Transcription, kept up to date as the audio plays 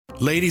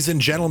Ladies and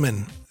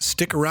gentlemen,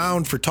 stick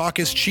around for Talk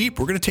is Cheap.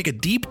 We're going to take a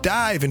deep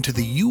dive into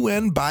the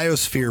UN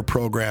Biosphere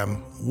Program.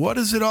 What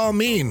does it all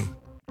mean?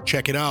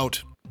 Check it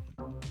out.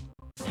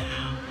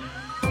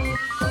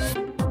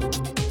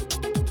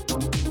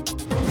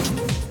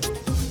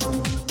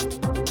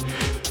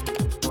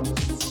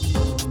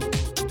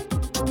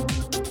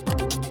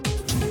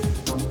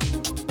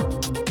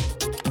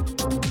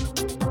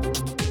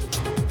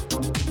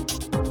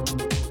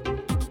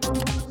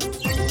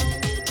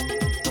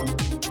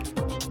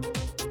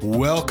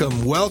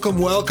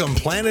 Welcome,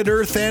 Planet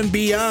Earth and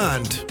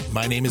beyond.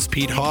 My name is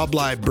Pete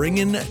Hobly,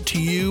 bringing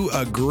to you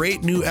a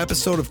great new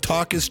episode of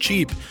Talk is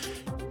Cheap.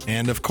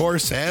 And of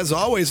course, as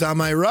always, on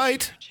my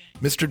right,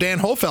 Mr. Dan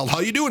Holfeld. How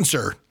you doing,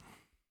 sir?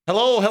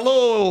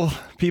 Hello,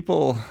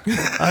 people.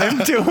 I'm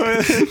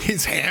doing.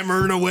 He's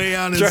hammering away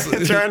on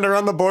his... trying to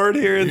run the board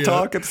here and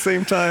talk at the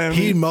same time.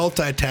 He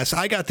multitasks.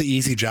 I got the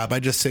easy job. I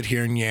just sit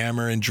here and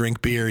yammer and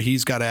drink beer.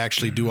 He's got to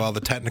actually do all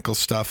the technical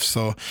stuff.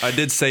 So I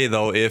did say,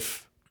 though,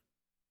 if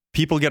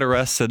people get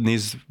arrested and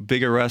these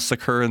big arrests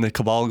occur and the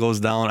cabal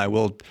goes down, I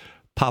will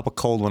pop a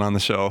cold one on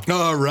the show.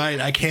 All right.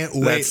 I can't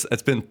wait.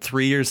 It's been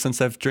 3 years since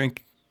I've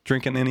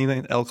drinking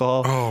anything,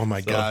 alcohol. Oh,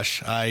 my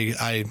gosh.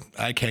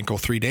 I can't go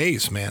 3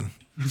 days, man.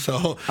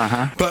 So,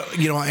 but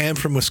you know, I am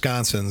from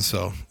Wisconsin,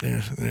 so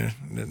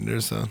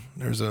there's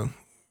a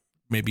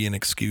maybe an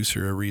excuse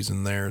or a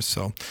reason there.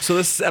 So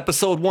this is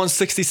episode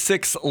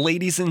 166,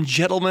 ladies and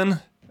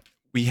gentlemen.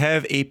 We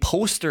have a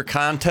poster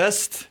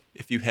contest.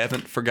 If you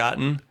haven't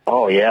forgotten, to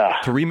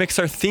remix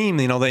our theme.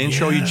 You know, the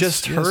intro you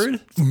just heard.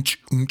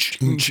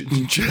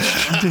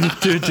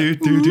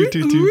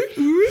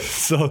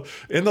 So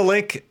in the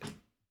link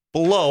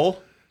below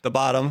the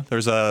bottom,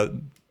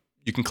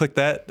 you can click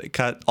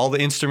that. All the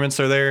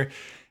instruments are there.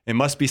 It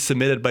must be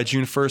submitted by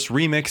June 1st.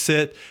 Remix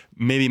it.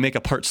 Maybe make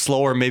a part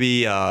slower.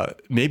 Maybe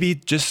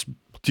just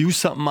do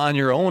something on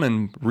your own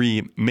and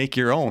remake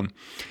your own.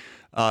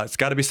 It's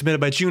got to be submitted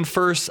by June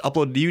 1st,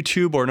 upload to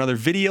YouTube or another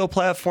video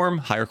platform.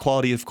 Higher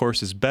quality, of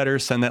course, is better.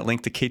 Send that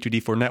link to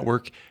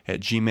K2D4Network at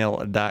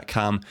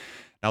gmail.com.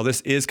 Now,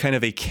 this is kind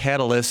of a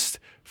catalyst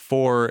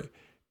for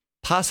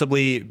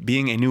possibly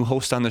being a new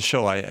host on the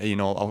show.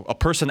 A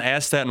person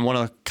asked that in one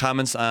of the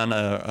comments on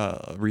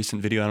a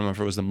recent video. I don't know if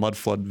it was the mud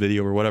flood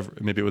video or whatever.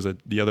 Maybe it was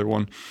the other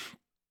one.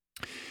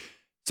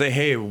 Say,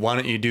 hey, why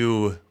don't you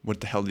do, what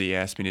the hell did he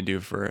ask me to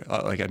do for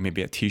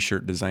maybe a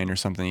t-shirt design or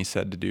something he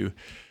said to do.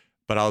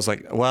 But I was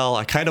like, well,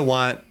 I kind of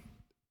want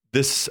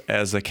this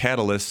as a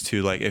catalyst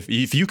to, like,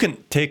 if you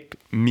can take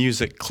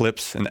music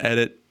clips and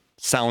edit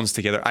sounds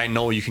together, I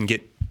know you can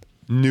get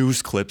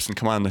news clips and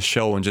come on the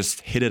show and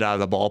just hit it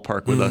out of the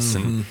ballpark with us.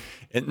 And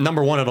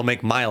number one, it'll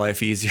make my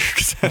life easier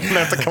because I don't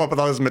have to come up with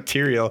all this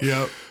material.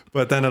 Yep.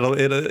 But then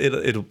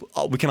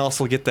we can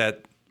also get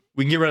that.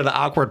 We can get rid of the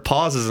awkward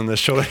pauses in this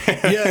show.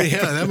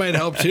 yeah, that might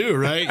help too,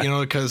 right? You know,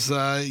 because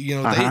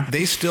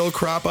they still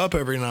crop up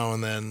every now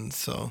and then.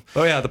 So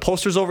the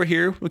poster's over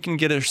here. We can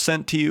get it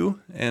sent to you,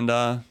 and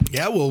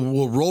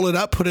we'll roll it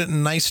up, put it in a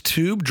nice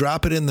tube,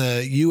 drop it in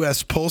the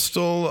U.S.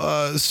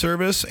 Postal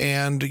Service,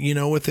 and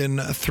within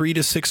 3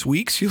 to 6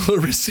 weeks you'll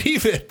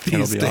receive it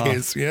these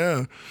days. Off.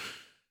 Yeah.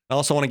 I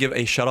also want to give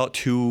a shout out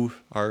to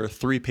our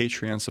 3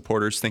 Patreon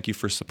supporters. Thank you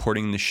for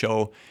supporting the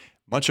show.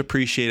 Much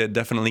appreciated.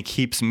 Definitely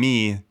keeps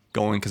me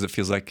going because it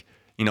feels like,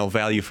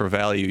 value for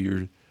value.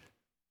 You're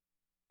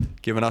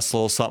giving us a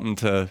little something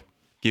to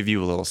give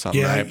you a little something.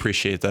 Yeah, I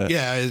appreciate that.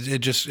 Yeah,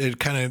 it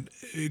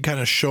kind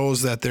of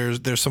shows that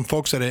there's some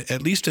folks that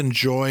at least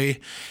enjoy,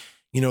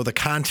 the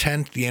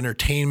content, the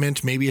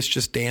entertainment. Maybe it's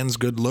just Dan's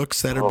good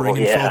looks that are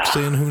bringing folks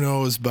in. Who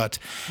knows? But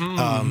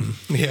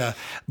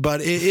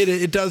but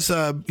it does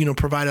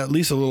provide at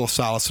least a little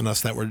solace in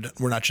us that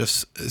we're not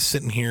just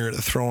sitting here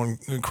throwing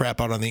crap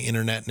out on the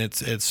internet, and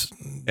it's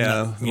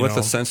with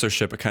the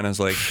censorship, it kind of is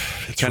like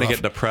kind of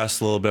get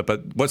depressed a little bit.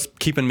 But what's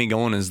keeping me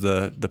going is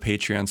the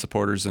Patreon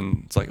supporters,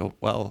 and it's like, oh,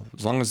 well,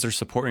 as long as they're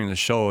supporting the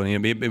show, and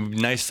it'd be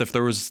nice if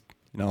there was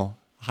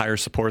higher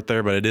support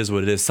there. But it is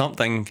what it is.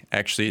 Something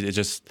actually, it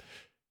just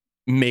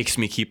makes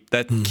me keeps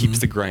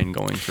the grind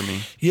going for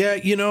me. Yeah,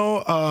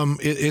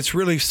 it's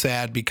really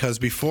sad because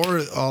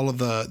before all of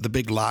the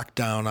big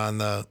lockdown on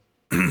the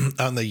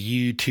on the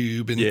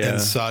YouTube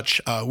and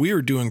such, we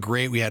were doing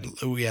great. We had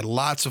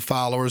lots of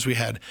followers. We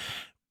had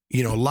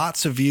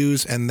lots of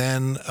views, and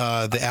then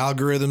the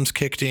algorithms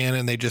kicked in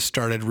and they just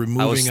started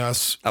removing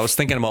us. I was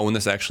thinking about when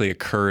this actually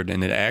occurred,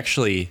 and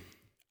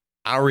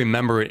I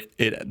remember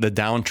the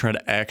downtrend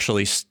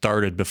actually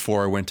started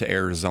before I went to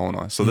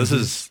Arizona. So this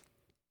is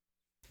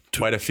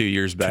quite a few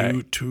years back.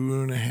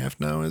 2.5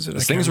 now, is it?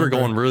 Things were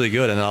going really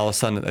good, and then all of a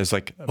sudden it's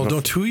like... Well,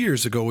 no, 2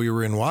 years ago we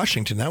were in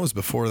Washington. That was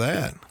before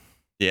that.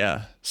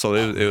 Yeah, so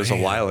it was a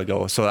while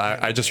ago. So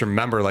I just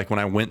remember, like, when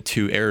I went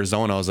to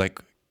Arizona, I was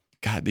like,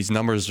 God, these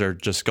numbers are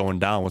just going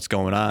down. What's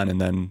going on? And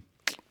then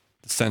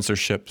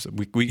censorship.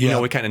 We you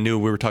know, we kind of knew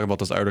we were talking about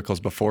those articles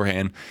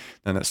beforehand,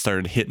 and it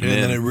started hitting in.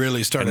 And then it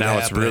really started and now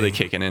happening. It's really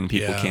kicking in.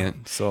 People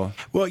can't. So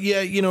well,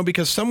 yeah, you know,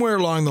 because somewhere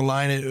along the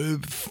line,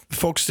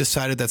 folks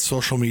decided that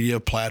social media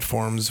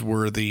platforms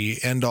were the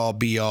end-all,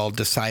 be-all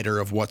decider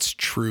of what's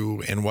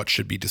true and what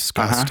should be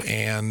discussed,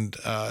 and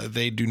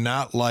they do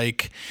not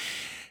like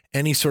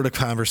any sort of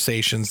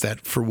conversations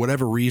that, for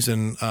whatever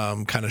reason,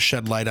 kind of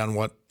shed light on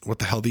what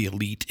the hell the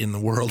elite in the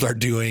world are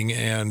doing.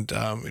 And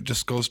it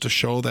just goes to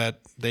show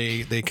that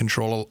they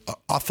control an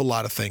awful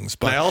lot of things.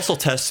 But I also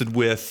tested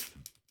with,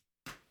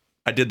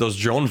 I did those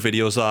drone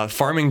videos,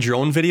 farming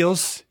drone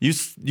videos.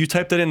 You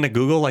typed it into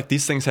Google, like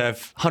these things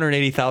have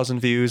 180,000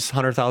 views,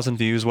 100,000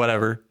 views,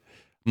 whatever.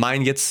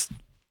 Mine gets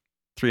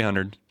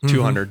 300,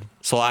 200.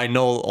 So I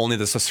know only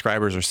the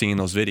subscribers are seeing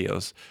those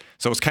videos.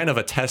 So it was kind of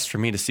a test for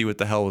me to see what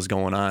the hell was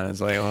going on. It's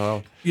like,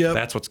 oh,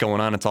 that's what's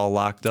going on. It's all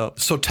locked up.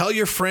 So tell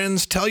your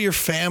friends, tell your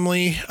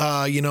family,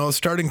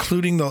 start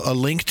including a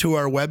link to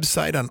our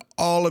website on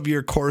all of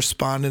your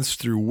correspondence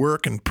through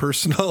work and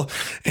personal.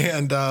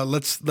 And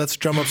let's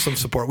drum up some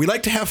support. We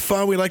like to have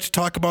fun. We like to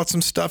talk about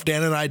some stuff.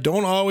 Dan and I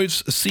don't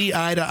always see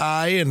eye to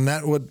eye. And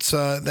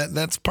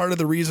that's part of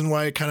the reason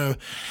why it kind of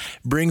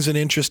brings an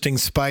interesting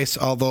spice,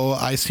 although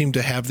I seem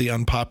to have the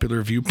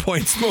unpopular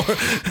viewpoints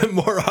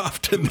more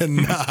often than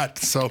not.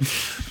 So,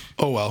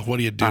 oh well, what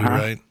do you do,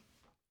 right?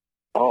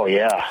 Oh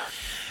yeah.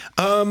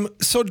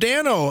 So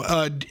Dano,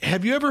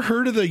 have you ever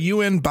heard of the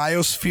UN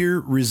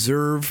Biosphere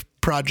Reserve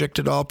Project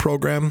at all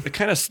program? It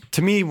kind of,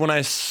 to me, when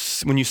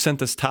you sent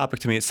this topic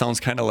to me, it sounds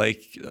kind of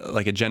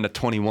like Agenda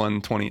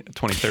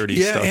 2030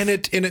 yeah, stuff. and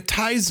it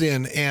ties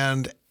in,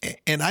 and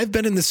I've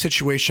been in this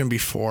situation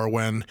before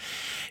when,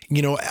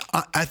 you know,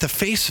 at the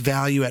face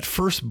value, at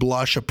first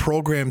blush, a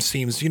program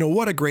seems, you know,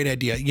 what a great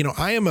idea. You know,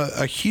 I am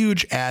a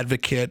huge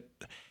advocate.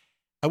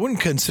 I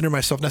wouldn't consider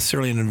myself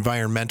necessarily an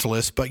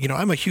environmentalist, but, you know,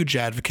 I'm a huge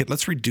advocate.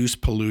 Let's reduce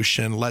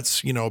pollution.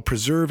 Let's, you know,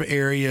 preserve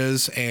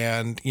areas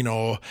and, you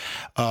know,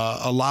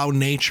 allow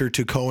nature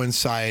to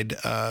coincide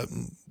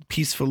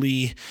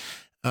peacefully,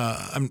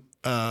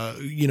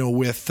 you know,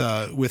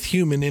 with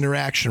human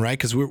interaction, right?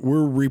 Because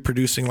we're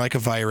reproducing like a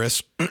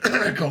virus,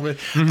 COVID,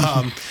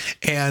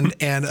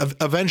 and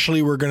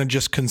eventually we're going to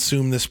just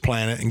consume this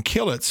planet and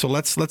kill it. So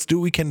let's do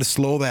what we can to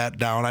slow that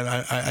down.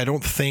 I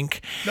don't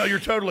think. No, you're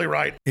totally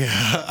right.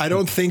 Yeah, I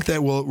don't think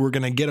that we're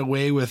going to get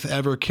away with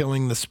ever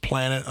killing this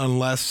planet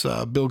unless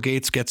Bill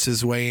Gates gets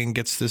his way and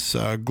gets this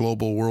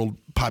global world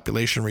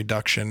population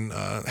reduction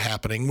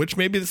happening, which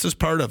maybe this is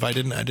part of. I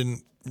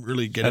didn't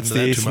really get into that too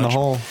much. That's the ace in the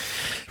hole.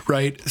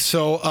 Right.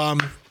 So,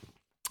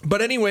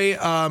 but anyway,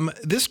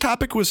 this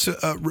topic was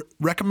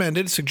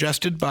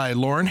suggested by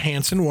Lauren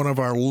Hansen, one of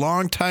our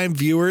longtime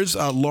viewers.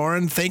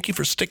 Lauren, thank you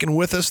for sticking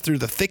with us through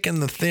the thick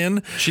and the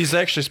thin. She's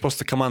actually supposed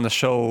to come on the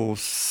show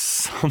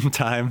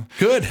sometime.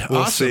 Good. We'll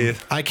awesome. see.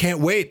 I can't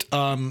wait.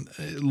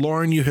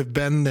 Lauren, you have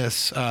been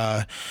this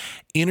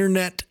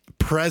internet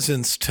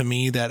presence to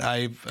me that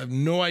I have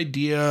no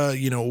idea,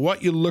 you know,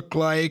 what you look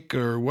like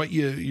or what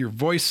your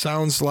voice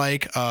sounds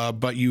like,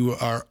 but you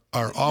are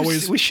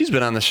always. She's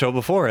been on the show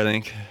before, I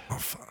think.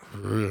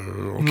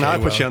 Okay, now I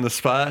put you on the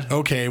spot.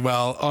 Okay,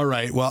 well, all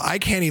right. Well, I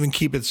can't even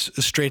keep it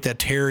straight that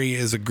Terry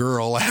is a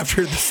girl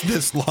after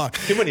this long.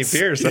 Too many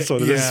beers. That's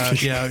what it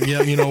is. Yeah.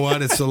 You know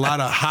what? It's a lot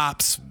of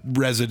hops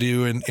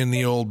residue in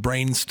the old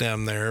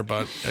brainstem there.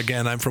 But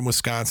again, I'm from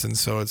Wisconsin,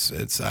 so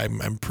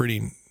I'm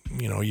pretty.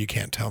 You know, you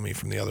can't tell me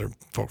from the other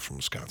folks from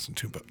Wisconsin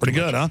too, but pretty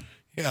good, huh?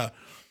 Yeah.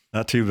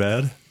 Not too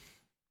bad.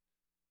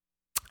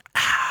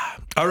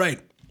 All right.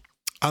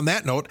 On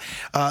that note,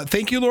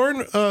 thank you,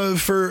 Lauren,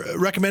 for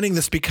recommending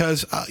this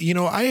because, you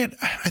know, I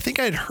think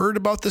I had heard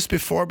about this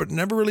before, but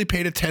never really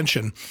paid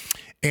attention.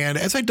 And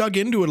as I dug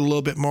into it a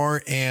little bit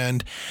more,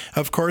 and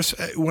of course,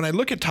 when I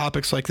look at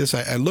topics like this,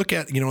 I look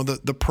at, you know,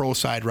 the pro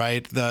side,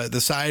 right? The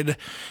side,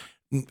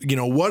 you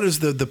know, what is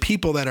the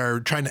people that are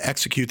trying to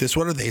execute this?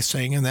 What are they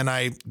saying? And then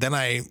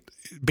I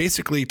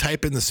basically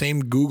type in the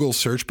same Google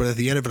search, but at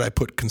the end of it, I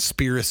put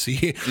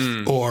conspiracy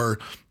or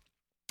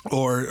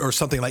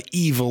something like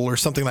evil or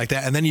something like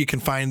that. And then you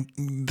can find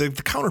the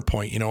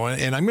counterpoint, you know,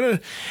 and I'm going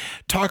to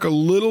talk a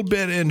little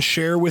bit and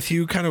share with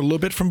you kind of a little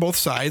bit from both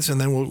sides.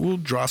 And then we'll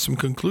draw some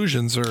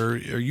conclusions or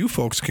you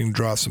folks can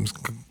draw some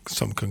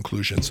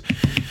conclusions.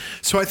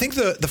 So I think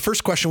the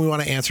first question we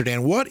want to answer,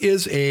 Dan, what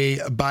is a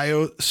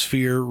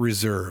biosphere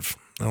reserve?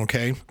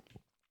 Okay.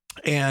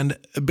 And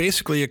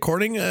basically,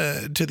 according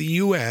to the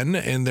UN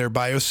and their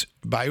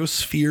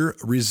Biosphere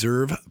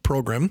Reserve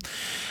Program,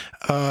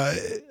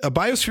 a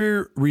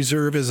biosphere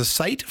reserve is a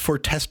site for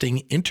testing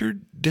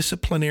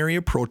interdisciplinary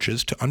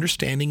approaches to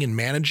understanding and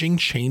managing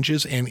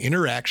changes and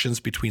interactions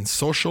between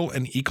social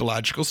and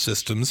ecological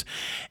systems,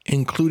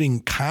 including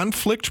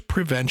conflict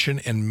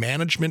prevention and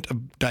management of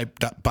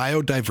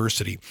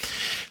biodiversity.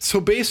 So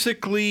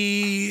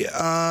basically,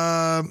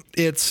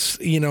 it's,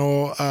 you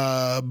know,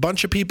 a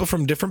bunch of people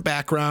from different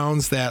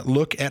backgrounds that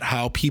look at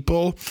how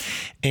people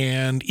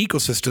and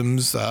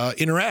ecosystems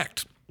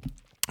interact.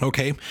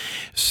 Okay,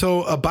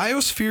 so a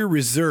biosphere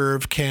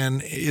reserve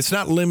it's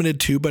not limited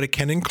to, but it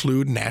can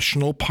include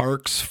national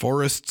parks,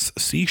 forests,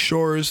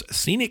 seashores,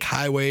 scenic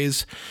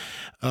highways,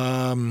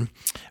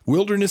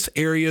 wilderness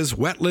areas,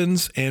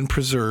 wetlands, and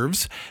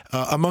preserves,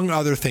 among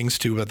other things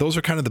too. But those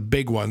are kind of the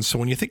big ones. So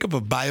when you think of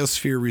a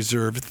biosphere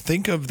reserve,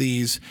 think of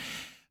these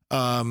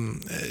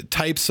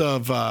types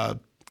of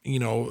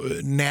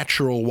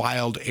natural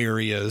wild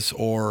areas,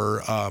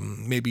 or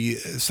maybe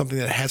something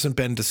that hasn't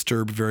been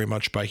disturbed very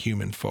much by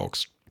human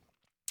folks.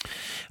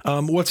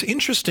 What's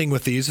interesting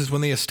with these is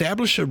when they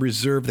establish a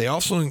reserve, they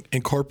also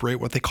incorporate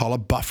what they call a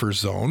buffer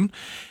zone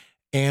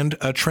and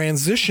a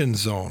transition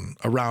zone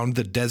around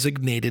the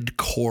designated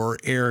core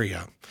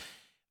area.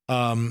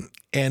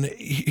 And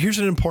here's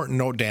an important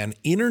note, Dan.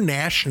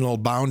 International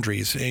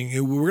boundaries,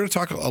 and we're going to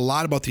talk a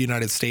lot about the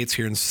United States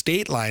here, and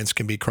state lines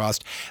can be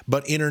crossed,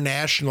 but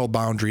international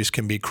boundaries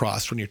can be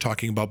crossed when you're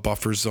talking about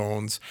buffer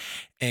zones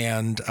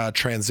and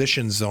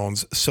transition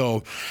zones.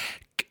 So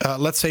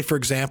let's say, for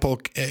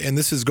example, and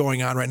this is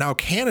going on right now,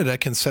 Canada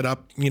can set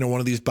up, one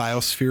of these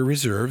biosphere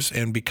reserves.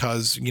 And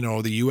because,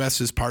 the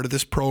U.S. is part of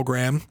this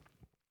program,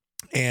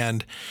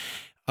 and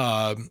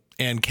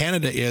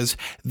Canada is,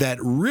 that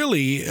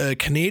really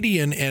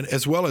Canadian and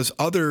as well as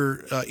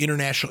other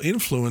international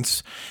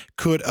influence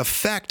could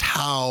affect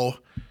how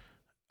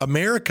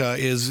America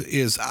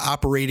is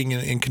operating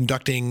and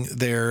conducting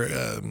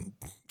their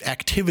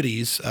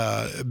activities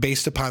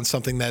based upon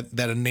something that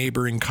a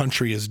neighboring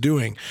country is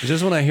doing.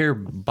 Just when I hear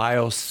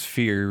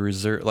biosphere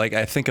reserve, like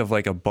I think of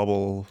like a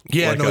bubble.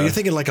 Yeah, like you're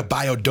thinking like a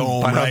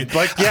biodome, right?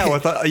 Like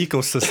with an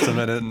ecosystem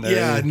in it.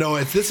 Yeah, no,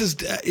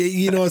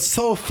 it's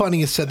so funny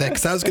you said that,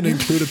 because I was going to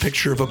include a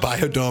picture of a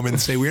biodome and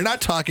say we're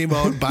not talking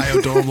about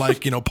biodome like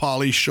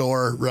Pauly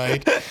Shore,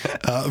 right?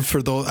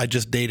 For those, I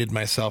just dated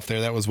myself there.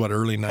 That was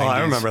early 90s. Oh,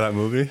 I remember that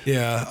movie.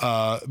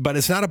 Yeah, but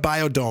it's not a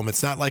biodome.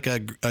 It's not like a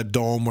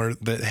dome where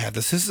that had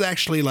this. This is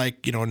actually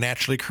like,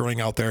 naturally occurring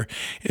out there.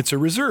 It's a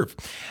reserve.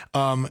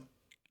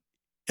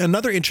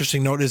 Another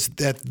interesting note is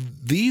that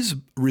these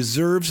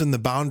reserves and the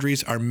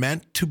boundaries are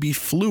meant to be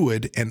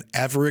fluid and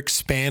ever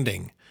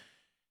expanding.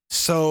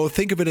 So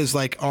think of it as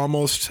like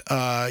almost,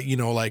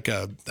 like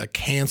a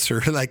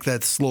cancer, like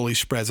that slowly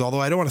spreads.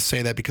 Although I don't want to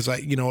say that, because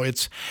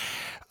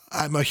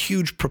I'm a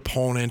huge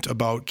proponent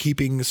about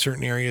keeping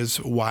certain areas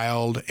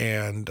wild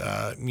and,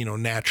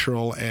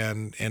 natural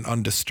and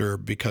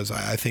undisturbed, because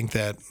I think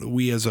that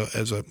we as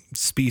a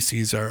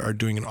species are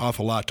doing an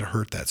awful lot to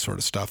hurt that sort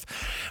of stuff.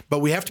 But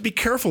we have to be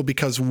careful,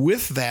 because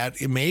with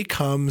that, it may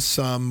come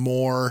some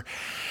more,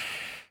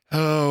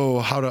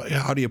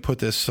 how do you put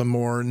this? Some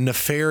more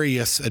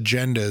nefarious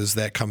agendas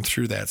that come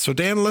through that. So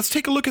Dan, let's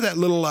take a look at that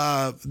little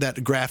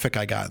that graphic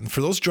I got. And for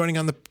those joining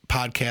on the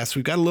podcast,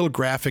 we've got a little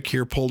graphic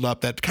here pulled up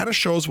that kind of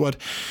shows what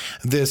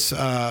this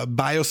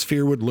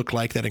biosphere would look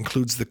like. That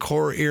includes the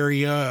core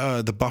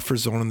area, the buffer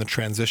zone, and the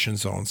transition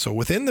zone. So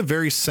within the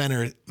very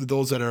center,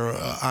 those that are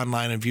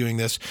online and viewing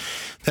this,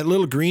 that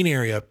little green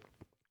area,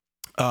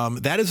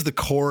 that is the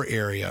core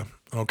area.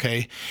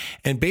 Okay.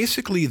 And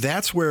basically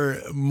that's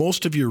where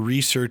most of your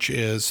research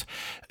is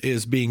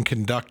being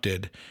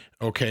conducted.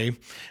 Okay.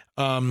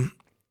 And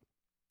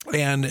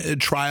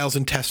trials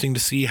and testing to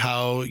see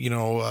how,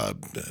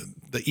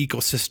 the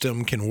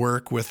ecosystem can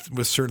work with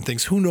certain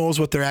things. Who knows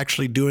what they're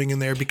actually doing in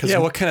there? Because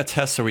what kind of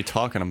tests are we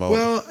talking about?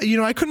 Well,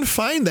 I couldn't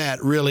find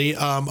that really,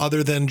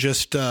 other than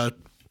just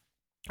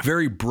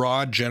very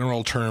broad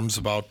general terms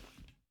about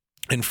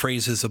and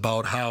phrases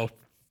about how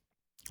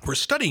we're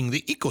studying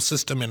the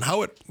ecosystem and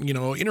how it,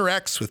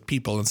 interacts with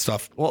people and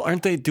stuff. Well,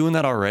 aren't they doing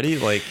that already?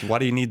 Like, why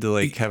do you need to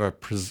have a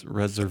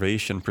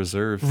reservation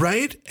preserved?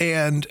 Right.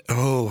 And,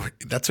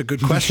 that's a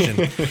good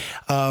question.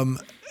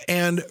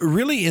 And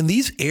really in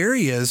these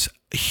areas,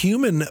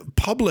 human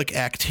public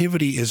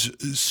activity is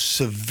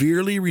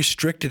severely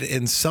restricted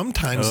and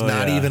sometimes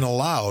not even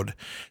allowed.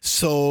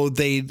 So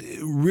they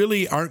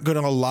really aren't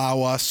going to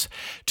allow us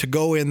to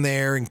go in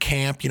there and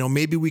camp.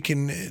 Maybe we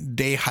can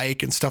day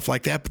hike and stuff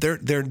like that, but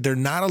they're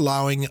not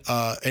allowing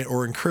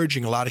or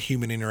encouraging a lot of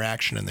human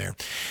interaction in there.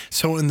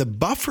 So in the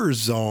buffer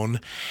zone,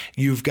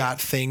 you've got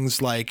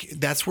things like,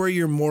 that's where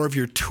you're more of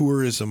your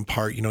tourism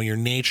part, your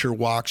nature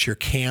walks, your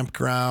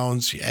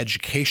campgrounds, your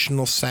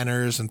educational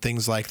centers and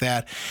things like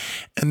that.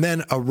 And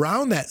then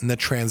around that in the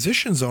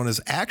transition zone is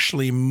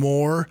actually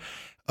more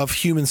of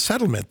human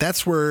settlement.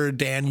 That's where,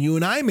 Dan, you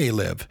and I may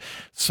live.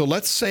 So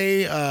let's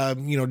say,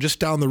 just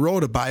down the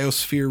road, a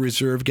biosphere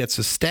reserve gets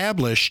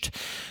established.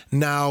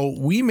 Now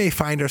we may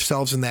find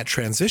ourselves in that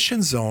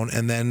transition zone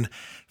and then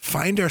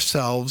find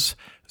ourselves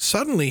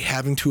suddenly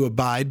having to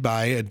abide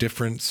by a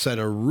different set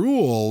of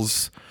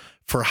rules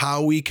for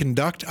how we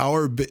conduct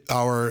our,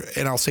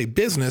 and I'll say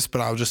business, but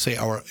I'll just say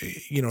our,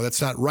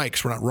 that's not right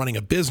because we're not running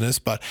a business,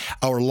 but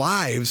our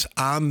lives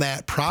on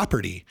that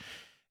property.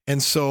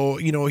 And so,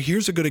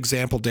 here's a good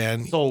example,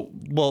 Dan. So,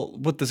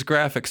 with this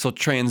graphic, so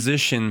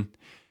transition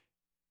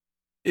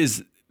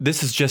is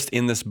this is just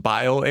in this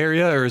bio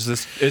area, or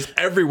is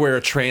everywhere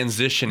a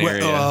transition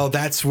area? Well,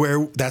 that's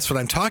what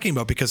I'm talking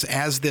about, because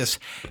as this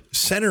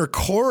center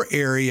core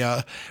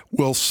area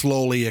will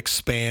slowly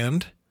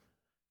expand,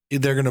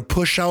 they're going to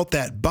push out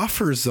that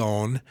buffer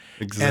zone,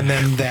 and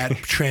then that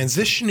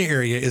transition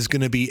area is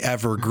going to be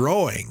ever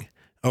growing.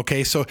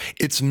 Okay, so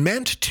it's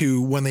meant to,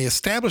 when they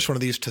establish one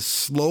of these, to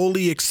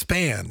slowly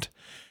expand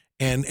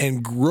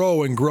and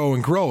grow and grow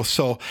and grow.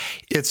 So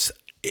it's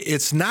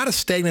not a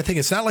stagnant thing.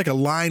 It's not like a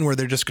line where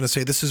they're just going to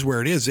say this is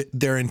where it is.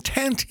 Their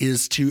intent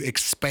is to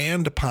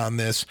expand upon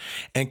this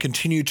and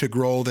continue to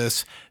grow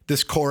this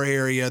core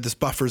area, this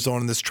buffer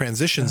zone, and this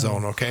transition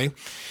zone. Okay,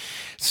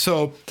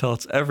 so till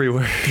it's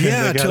everywhere.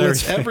 Yeah, till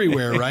it's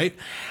everywhere, right?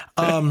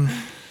 Oh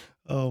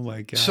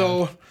my God.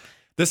 So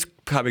this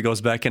probably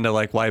goes back into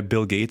like why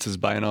Bill Gates is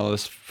buying all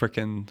this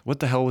freaking, what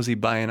the hell was he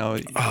buying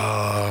out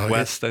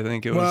west? I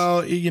think it was. Well,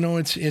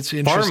 it's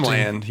interesting.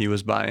 Farmland he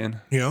was buying.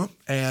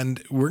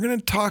 And we're going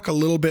to talk a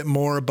little bit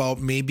more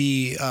about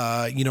maybe,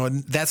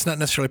 that's not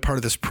necessarily part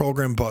of this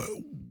program, but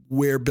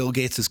where Bill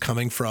Gates is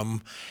coming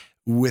from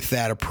with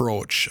that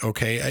approach.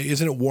 Okay.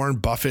 Isn't it Warren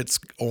Buffett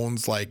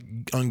owns like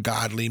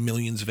ungodly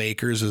millions of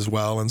acres as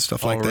well and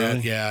stuff like really?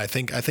 that? Yeah. I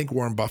think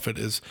Warren Buffett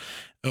is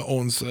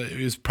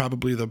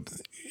probably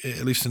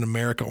at least in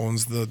America,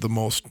 owns the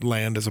most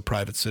land as a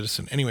private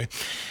citizen. Anyway,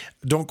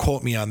 don't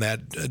quote me on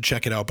that.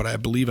 Check it out. But I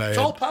believe it's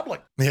all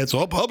public. Yeah, it's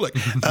all public.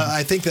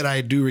 I think that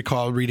I do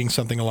recall reading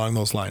something along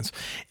those lines.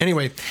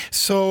 Anyway,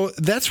 so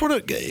that's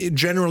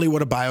generally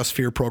what a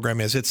biosphere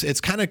program is. It's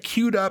kind of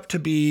queued up to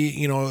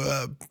be,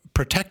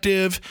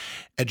 protective,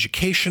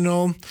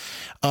 educational.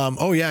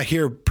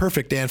 Here,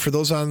 perfect, Dan. For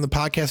those on the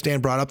podcast,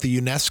 Dan brought up the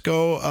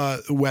UNESCO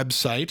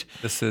website.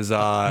 This is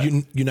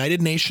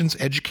United Nations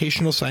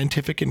Educational,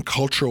 Scientific, and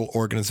Cultural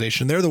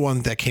Organization. They're the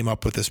one that came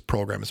up with this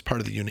program as part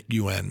of the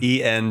UN.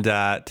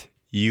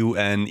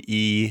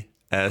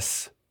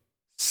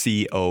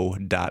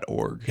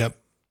 en.unesco.org. Yep.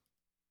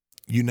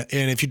 And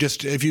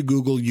if you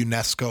Google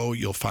UNESCO,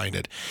 you'll find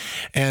it.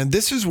 And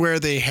this is where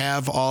they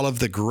have all of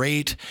the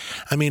great,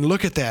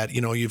 look at that.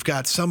 You've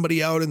got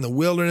somebody out in the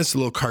wilderness, a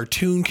little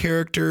cartoon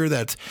character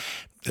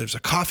there's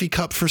a coffee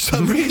cup for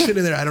some reason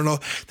in there. I don't know.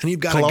 Then you've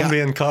got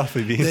Colombian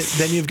coffee beans.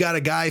 Then you've got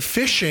a guy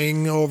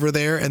fishing over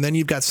there, and then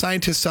you've got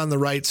scientists on the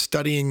right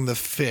studying the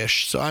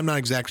fish. So I'm not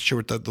exactly sure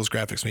what those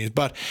graphics mean,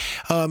 but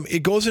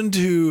it goes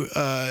into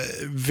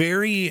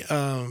very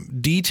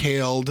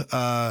detailed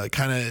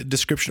kind of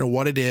description of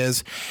what it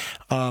is.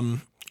 And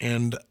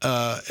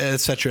et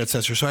cetera, et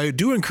cetera. So I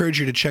do encourage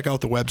you to check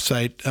out the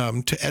website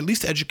to at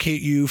least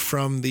educate you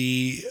from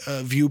the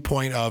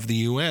viewpoint of the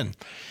UN.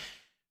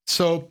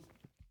 So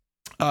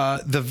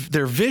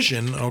their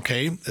vision,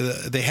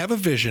 they have a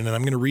vision, and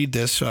I'm going to read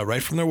this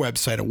right from their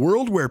website: a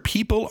world where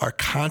people are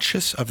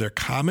conscious of their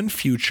common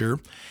future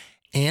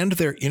and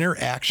their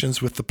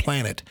interactions with the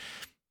planet.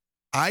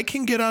 I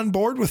can get on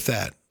board with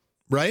that,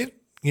 right?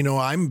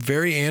 I'm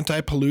very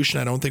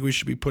anti-pollution. I don't think we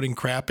should be putting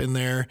crap in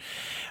there,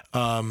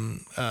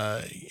 and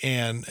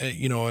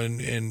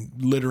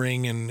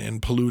littering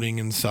and polluting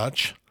and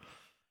such.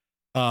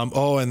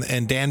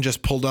 And Dan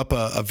just pulled up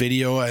a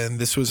video, and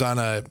this was on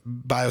a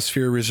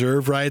biosphere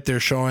reserve, right? They're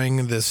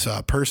showing this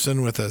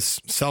person with a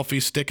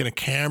selfie stick and a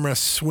camera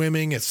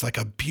swimming. It's like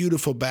a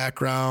beautiful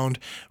background.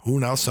 Ooh,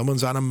 now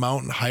someone's on a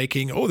mountain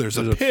hiking. There's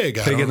a pig.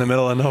 Pig in the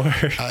middle of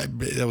nowhere.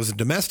 That was a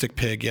domestic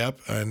pig.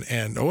 Yep.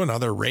 And now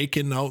they're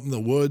raking out in the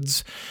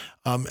woods.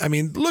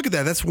 Look at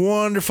that. That's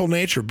wonderful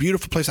nature,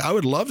 beautiful place. I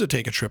would love to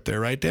take a trip there,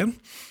 right, Dan?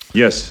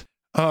 Yes.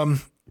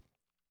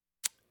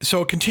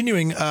 So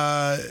continuing,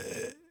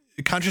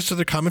 conscious of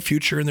their common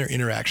future and their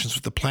interactions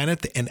with the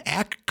planet, and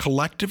act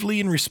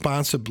collectively and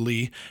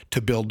responsibly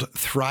to build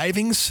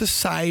thriving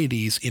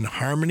societies in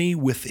harmony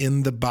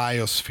within the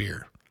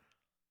biosphere.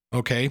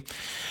 Okay.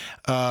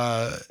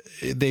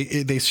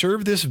 They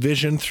serve this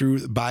vision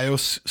through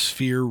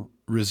biosphere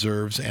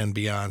reserves and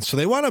beyond. So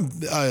they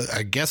want to,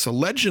 I guess,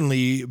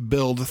 allegedly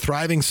build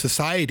thriving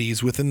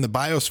societies within the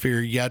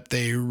biosphere, yet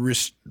they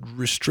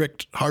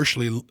restrict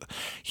harshly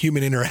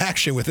human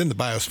interaction within the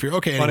biosphere.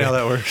 Okay. Funny how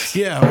that works.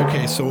 Yeah.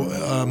 Okay.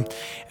 So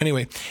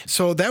anyway,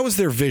 so that was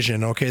their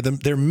vision. Okay.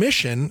 Their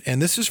mission, and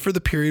this is for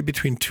the period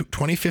between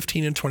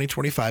 2015 and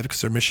 2025,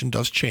 because their mission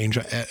does change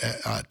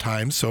at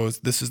times. So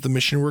this is the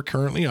mission we're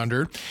currently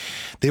under.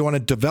 They want to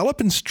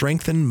develop and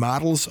strengthen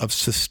models of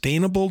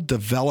sustainable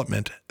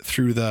development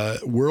through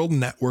the World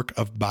Network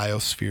of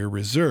Biosphere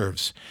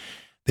Reserves.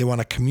 They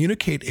want to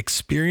communicate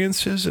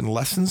experiences and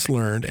lessons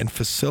learned and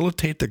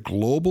facilitate the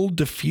global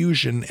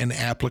diffusion and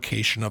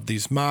application of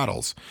these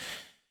models.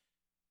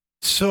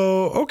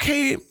 So,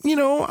 okay,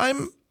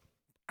 I'm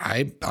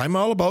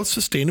all about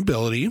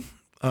sustainability.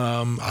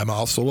 I'm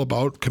also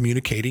about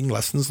communicating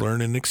lessons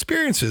learned and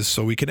experiences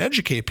so we can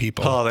educate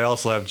people. Oh, they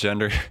also have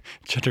gender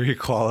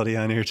equality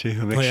on here too.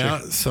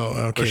 So,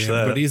 okay,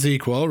 everybody's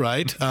equal,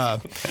 right?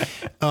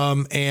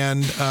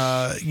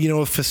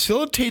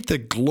 Facilitate the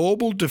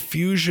global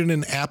diffusion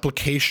and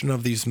application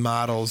of these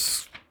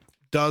models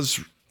does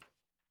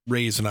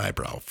raise an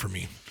eyebrow for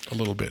me a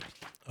little bit.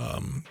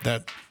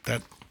 That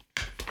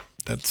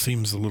That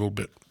seems a little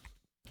bit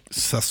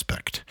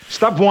suspect.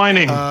 Stop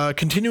whining.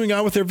 Continuing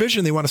on with their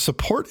vision, they want to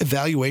support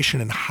evaluation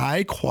and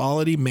high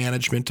quality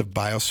management of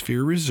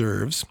biosphere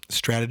reserves,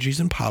 strategies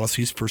and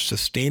policies for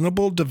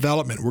sustainable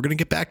development. We're going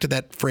to get back to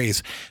that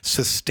phrase,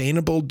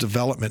 sustainable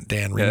development,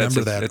 Dan.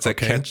 Remember that. It's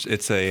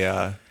it's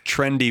a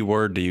trendy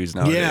word to use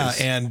nowadays. Yeah,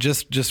 and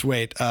just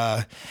wait.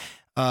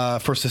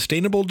 For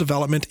sustainable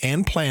development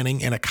and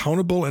planning and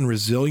accountable and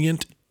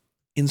resilient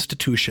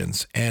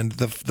institutions. And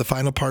the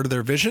final part of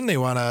their vision, they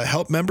want to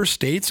help member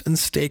states and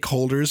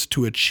stakeholders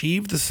to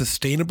achieve the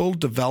sustainable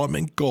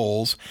development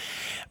goals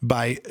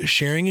by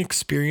sharing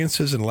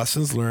experiences and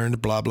lessons learned,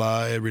 blah,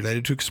 blah,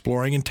 related to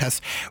exploring and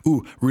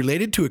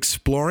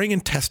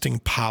testing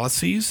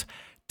policies,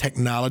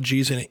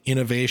 technologies, and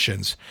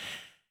innovations.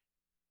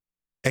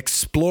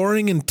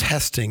 Exploring and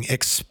testing,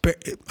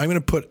 I'm going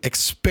to put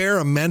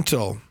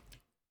experimental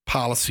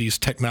policies,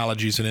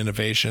 technologies, and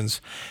innovations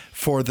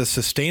for the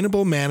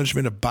sustainable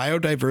management of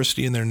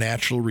biodiversity and their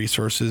natural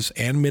resources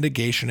and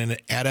mitigation and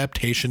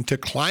adaptation to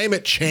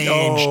climate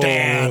change,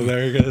 Dan.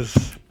 There it goes.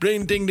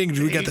 Ding, ding, ding.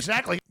 We got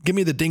exactly. Give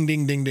me the ding,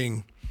 ding, ding,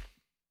 ding.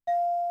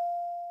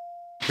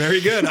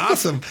 Very good.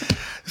 Awesome.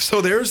 So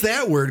there's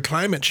that word,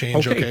 climate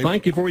change. Okay.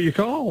 Thank you for your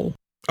call.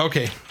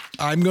 Okay.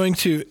 I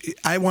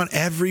want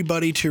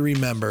everybody to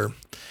remember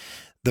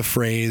the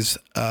phrase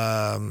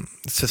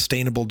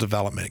sustainable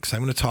development, because I'm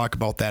going to talk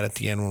about that at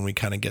the end when we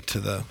kind of get to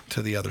the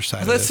other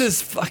side of this.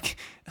 This is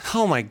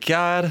oh my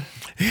God.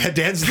 Yeah,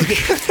 Dan's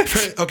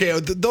okay,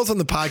 those on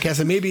the podcast,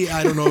 and maybe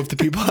I don't know if the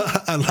people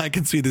online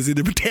can see this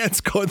either, but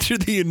Dan's going through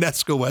the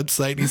UNESCO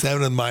website and he's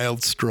having a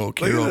mild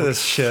stroke. Look at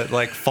this shit.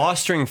 Like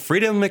fostering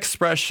freedom of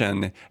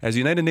expression as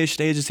United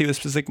Nations agency with a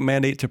specific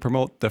mandate to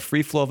promote the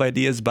free flow of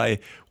ideas by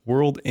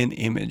world in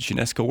image.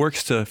 UNESCO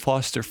works to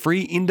foster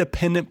free,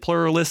 independent,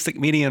 pluralistic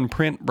media in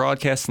print,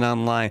 broadcast, and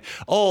online.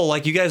 Oh,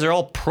 like you guys are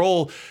all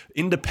pro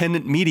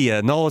independent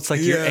media. No, it's like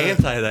you're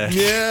anti that.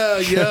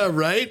 Yeah,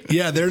 right?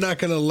 Yeah, they're not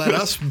going to let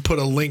us put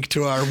a link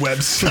to our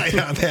website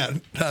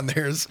on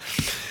theirs.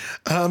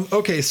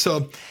 Okay,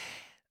 so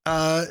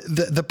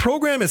the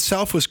program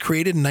itself was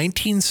created in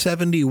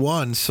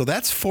 1971, so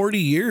that's 40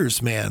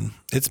 years, man.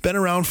 It's been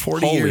around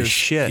 40 years. Holy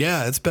shit.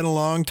 Yeah, it's been a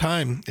long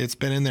time. It's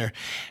been in there.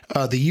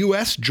 The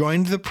U.S.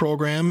 joined the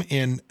program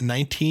in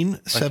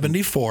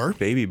 1974.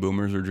 Baby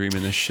boomers are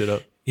dreaming this shit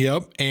up.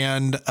 Yep.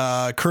 And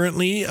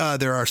currently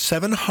there are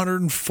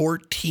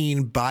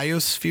 714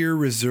 biosphere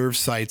reserve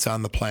sites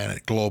on the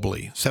planet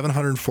globally.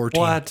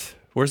 714. What?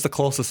 Where's the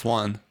closest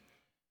one?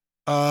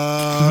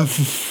 Isle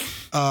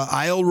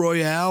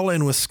Royale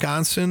in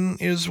Wisconsin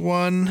is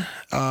one.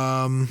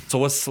 So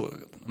what's...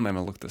 I'm going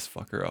to look this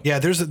fucker up. Yeah,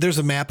 there's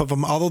a map of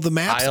them. Although the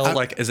maps... Isle,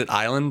 is it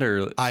island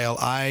or... Isle,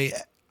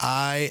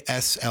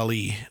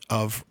 ISLE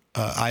of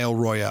Isle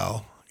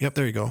Royale. Yep,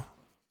 there you go.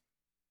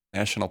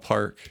 National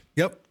Park.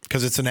 Yep,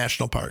 because it's a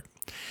national park.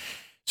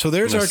 So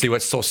there's see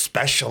what's so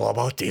special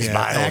about these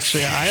bios.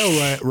 Actually,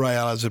 Isle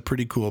Royale is a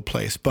pretty cool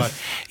place. But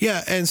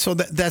yeah, and so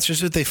that's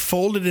just it. They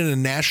folded in a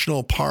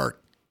national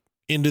park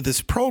into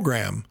this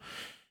program.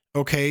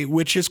 Okay,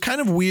 which is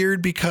kind of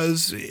weird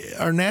because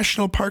our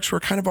national parks were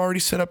kind of already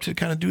set up to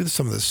kind of do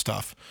some of this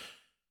stuff.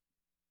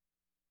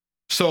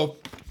 So,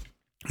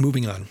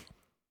 moving on.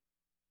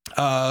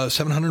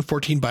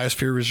 714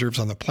 biosphere reserves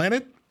on the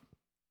planet.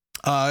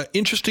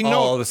 Interesting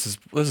note. Oh, this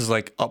is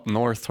like up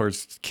north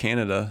towards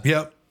Canada.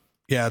 Yep.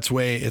 Yeah,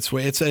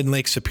 it's in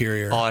Lake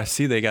Superior. Oh, I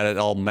see. They got it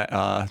all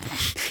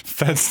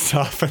fenced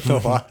off in the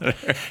water.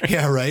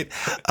 Yeah, right.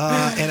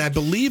 And I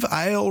believe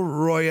Isle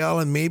Royale,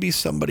 and maybe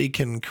somebody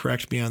can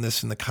correct me on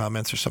this in the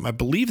comments or something. I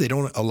believe they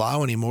don't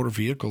allow any motor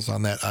vehicles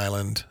on that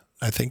island.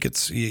 I think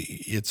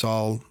it's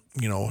all,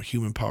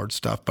 human powered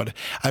stuff. But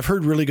I've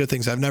heard really good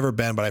things. I've never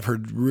been, but I've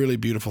heard really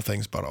beautiful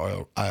things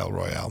about Isle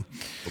Royale.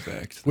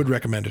 Would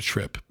recommend a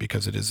trip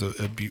because it is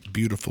a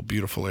beautiful,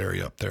 beautiful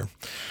area up there.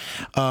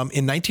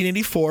 In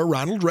 1984,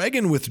 Ronald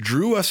Reagan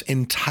withdrew us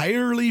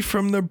entirely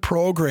from the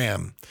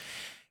program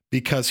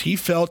because he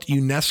felt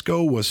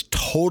UNESCO was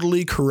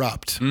totally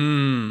corrupt.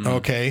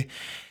 Okay.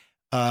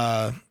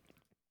 And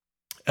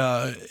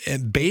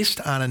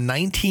based on a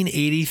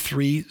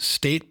 1983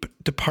 State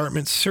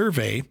Department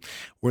survey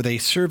where they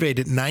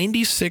surveyed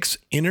 96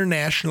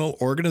 international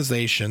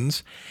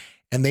organizations,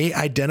 and they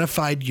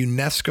identified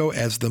UNESCO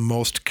as the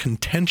most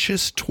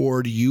contentious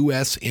toward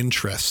U.S.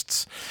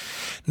 interests.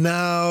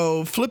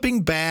 Now,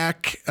 flipping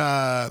back in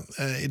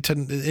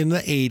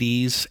the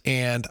 80s,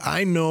 and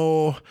I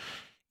know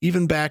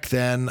even back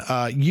then,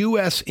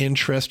 U.S.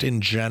 interest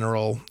in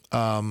general,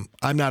 I'm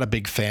not a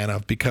big fan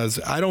of, because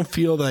I don't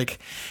feel like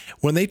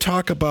when they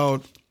talk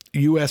about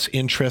U.S.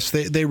 interests,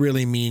 they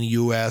really mean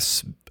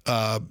U.S.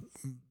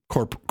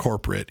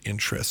 corporate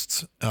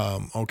interests.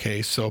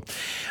 Okay, so,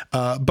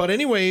 but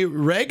anyway,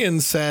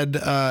 Reagan said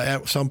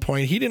at some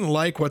point he didn't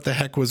like what the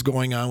heck was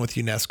going on with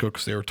UNESCO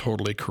because they were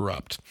totally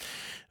corrupt.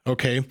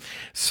 Okay,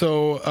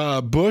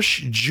 so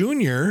Bush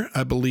Jr.,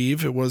 I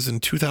believe it was in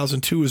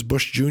 2002, was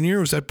Bush Jr.,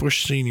 or was that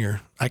Bush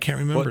Sr.? I can't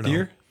remember what now.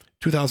 Year?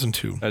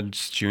 2002.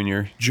 That's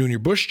Junior.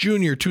 Bush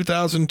Jr.,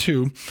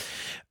 2002,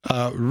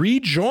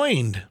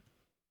 rejoined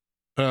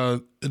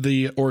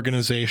the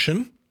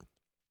organization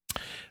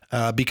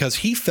because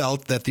he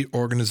felt that the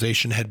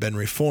organization had been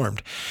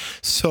reformed.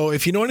 So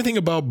if you know anything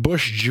about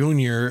Bush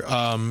Jr.,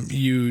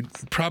 you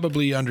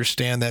probably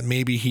understand that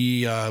maybe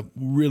he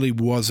really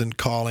wasn't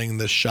calling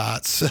the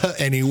shots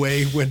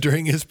anyway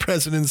during his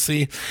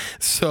presidency.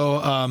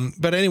 So,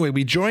 but anyway,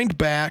 we joined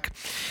back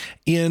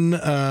in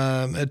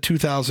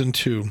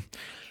 2002.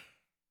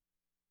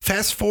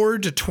 Fast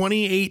forward to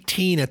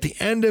 2018. At the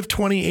end of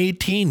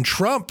 2018,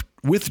 Trump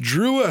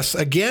withdrew us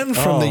again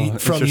from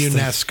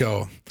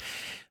UNESCO.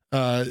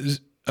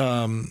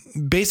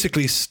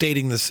 Basically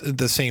stating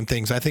the same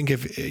things. I think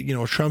if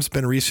Trump's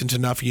been recent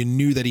enough, you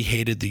knew that he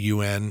hated the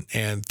UN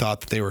and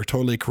thought that they were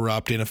totally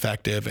corrupt,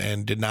 ineffective,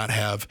 and did not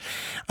have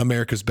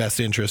America's best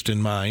interest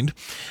in mind.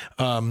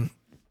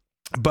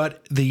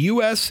 But the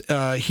U.S.,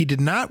 he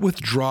did not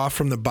withdraw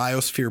from the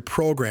Biosphere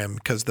Program,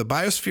 because the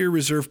Biosphere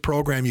Reserve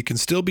Program, you can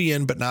still be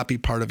in but not be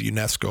part of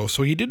UNESCO.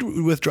 So he did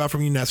withdraw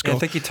from UNESCO. Yeah, I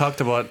think he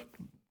talked about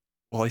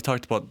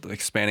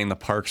expanding the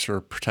parks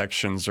or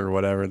protections or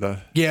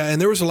whatever. Yeah, and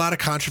there was a lot of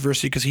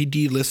controversy because he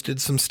delisted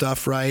some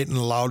stuff, right, and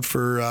allowed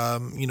for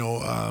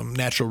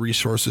natural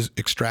resources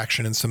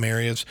extraction in some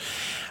areas.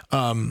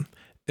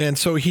 And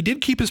so he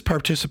did keep his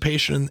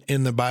participation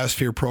in the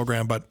Biosphere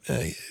Program, but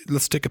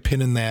let's stick a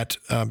pin in that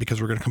because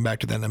we're going to come back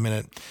to that in a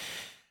minute.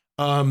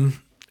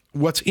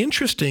 What's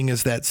interesting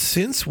is that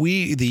since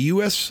the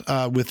U.S.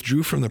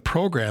 Withdrew from the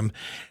program,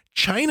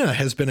 China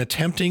has been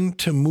attempting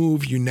to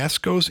move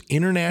UNESCO's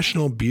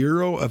International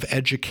Bureau of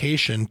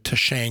Education to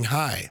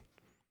Shanghai.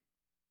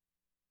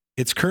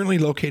 It's currently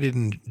located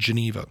in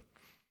Geneva.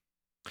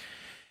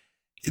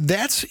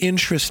 That's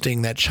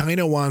interesting that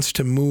China wants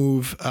to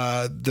move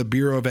the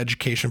Bureau of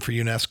Education for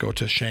UNESCO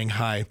to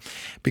Shanghai,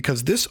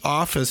 because this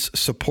office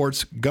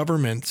supports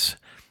governments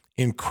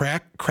in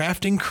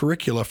crafting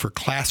curricula for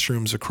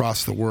classrooms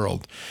across the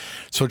world.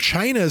 So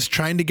China is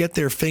trying to get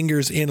their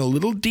fingers in a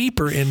little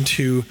deeper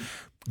into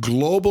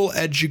global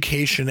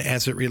education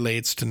as it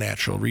relates to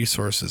natural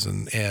resources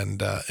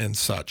and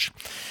such.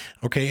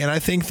 Okay, and I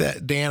think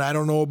that, Dan, I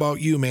don't know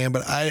about you, man,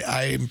 but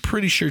I'm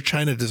pretty sure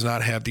China does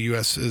not have the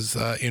U.S.'s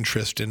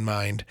interest in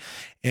mind.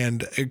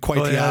 And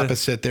quite the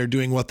opposite. They're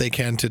doing what they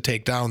can to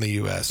take down the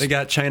U.S. They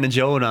got China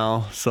Joe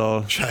now,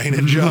 so.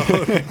 China Joe.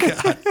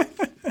 God.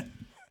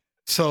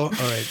 So, all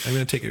right, I'm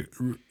going to take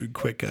a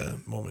quick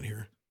moment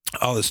here.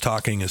 All this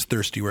talking is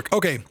thirsty work.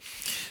 Okay,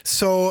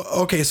 so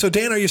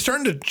Dan, are you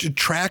starting to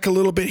track a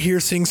little bit here,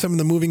 seeing some of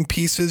the moving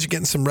pieces? You're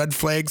getting some red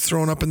flags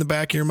thrown up in the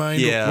back of your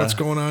mind? Yeah. What's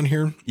going on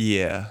here?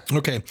 Yeah.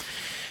 Okay.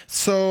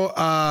 So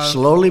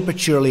slowly but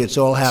surely, it's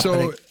all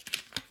happening. So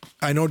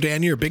I know,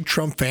 Dan, you're a big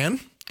Trump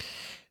fan.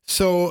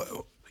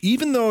 So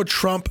even though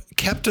Trump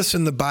kept us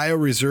in the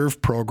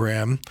bioreserve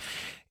program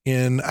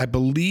in, I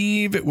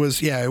believe it was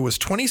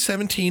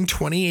 2017,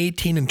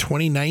 2018, and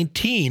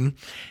 2019,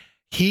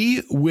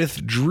 he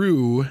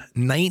withdrew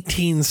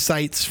 19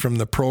 sites from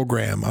the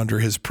program under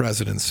his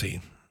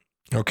presidency.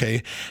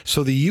 Okay,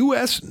 so the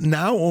U.S.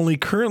 now only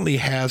currently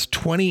has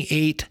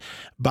 28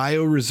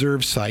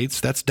 bioreserve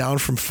sites. That's down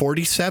from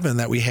 47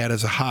 that we had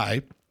as a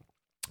high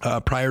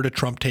prior to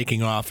Trump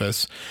taking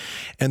office.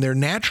 And they're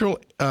natural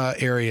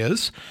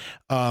areas.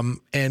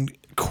 And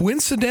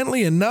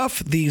coincidentally enough,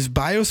 these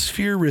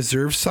biosphere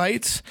reserve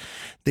sites,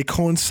 they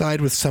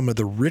coincide with some of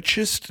the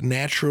richest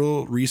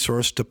natural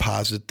resource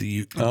deposits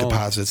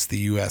the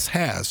U.S.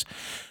 has.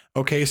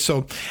 Okay,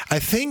 so I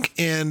think,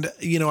 and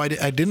I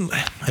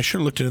should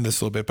have looked into this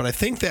a little bit, but I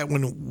think that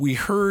when we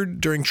heard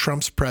during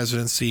Trump's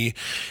presidency,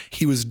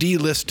 he was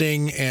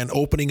delisting and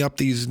opening up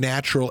these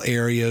natural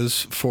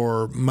areas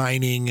for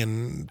mining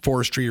and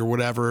forestry or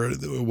whatever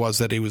it was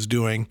that he was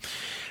doing.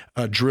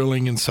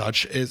 Drilling and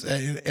such.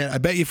 I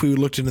bet if we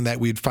looked into that,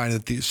 we'd find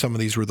that some of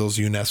these were those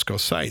UNESCO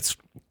sites.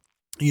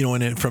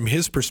 And from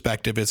his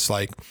perspective, it's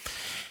like,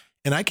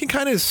 and I can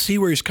kind of see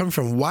where he's coming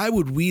from. Why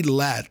would we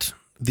let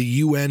the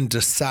UN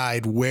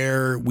decide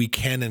where we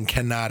can and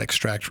cannot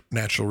extract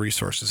natural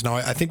resources? Now,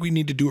 I think we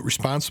need to do it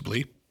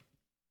responsibly,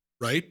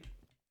 right?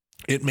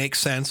 It makes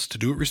sense to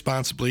do it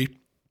responsibly,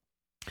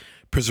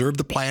 preserve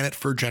the planet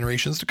for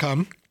generations to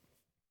come.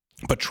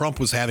 But Trump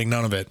was having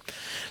none of it.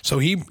 So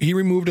he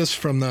removed us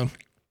from the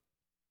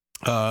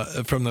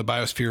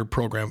Biosphere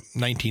Program,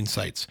 19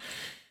 sites.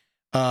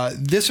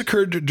 This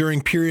occurred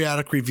during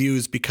periodic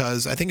reviews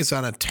because I think it's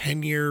on a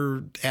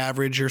 10-year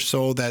average or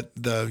so that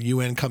the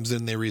UN comes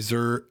in, they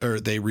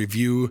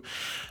review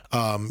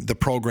the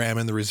program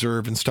and the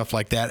reserve and stuff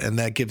like that, and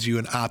that gives you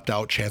an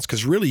opt-out chance,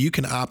 because really you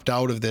can opt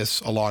out of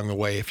this along the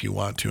way if you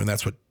want to, and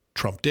that's what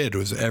Trump did.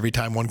 Was every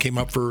time one came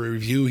up for a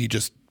review, he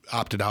just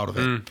opted out of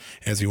it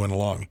as he went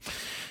along.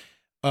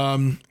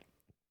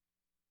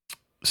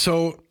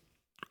 So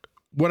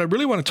what I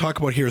really want to talk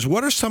about here is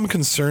what are some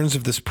concerns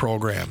of this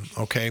program?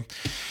 Okay.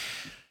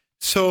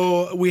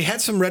 So we had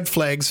some red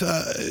flags.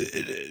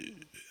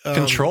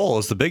 Control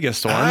is the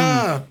biggest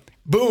one.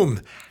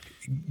 Boom.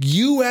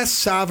 U.S.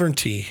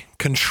 sovereignty,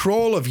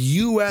 control of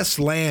U.S.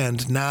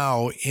 land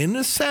now, in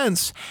a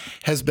sense,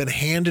 has been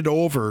handed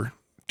over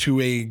to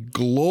a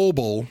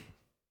global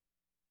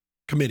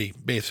committee,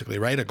 basically,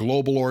 right? A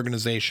global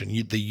organization,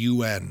 the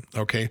UN.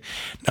 Okay.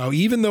 Now,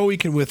 even though we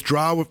can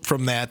withdraw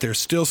from that, there's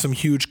still some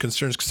huge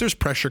concerns because there's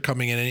pressure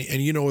coming in.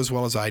 And you know as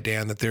well as I,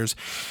 Dan, that there's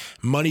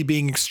money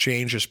being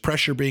exchanged, there's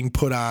pressure being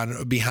put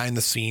on behind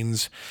the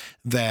scenes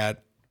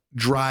that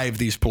drive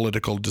these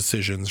political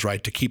decisions,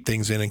 right, to keep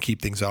things in and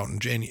keep things out.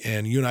 And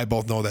you and I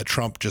both know that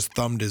Trump just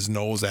thumbed his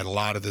nose at a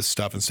lot of this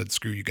stuff and said,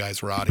 screw you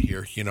guys, we're out of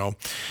here. You know,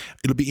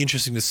 it'll be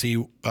interesting to see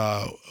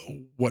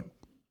what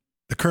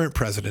the current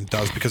president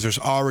does, because there's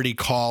already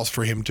calls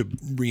for him to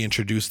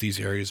reintroduce these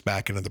areas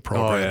back into the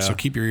program. Oh, yeah. So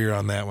keep your ear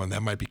on that one.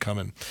 That might be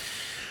coming.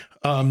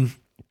 You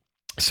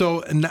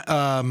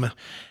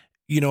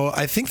know,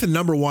 I think the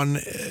number one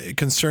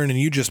concern, and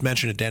you just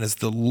mentioned it, Dan, is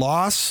the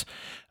loss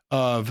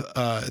of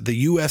the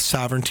U.S.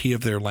 sovereignty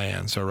of their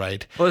lands. All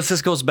right. Well, this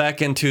just goes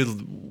back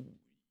into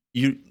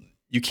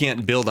you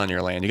can't build on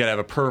your land. You got to have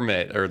a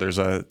permit, or there's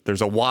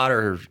a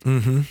water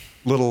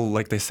little,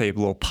 like they say,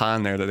 little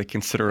pond there that they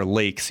consider a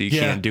lake, so you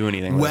can't do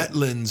anything with it.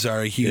 Wetlands are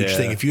a huge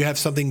thing. If you have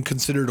something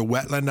considered a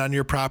wetland on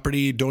your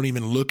property, don't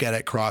even look at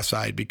it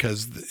cross-eyed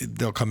because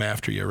they'll come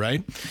after you,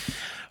 right?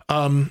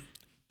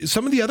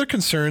 Some of the other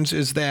concerns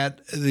is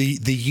that the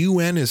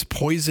UN is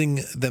poising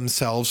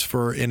themselves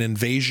for an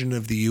invasion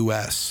of the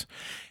U.S.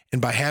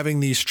 And by having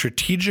these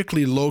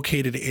strategically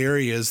located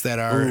areas that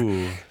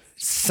are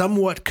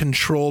somewhat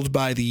controlled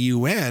by the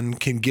UN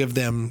can give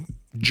them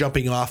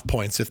jumping off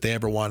points if they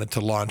ever wanted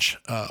to launch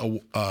an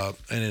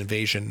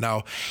invasion.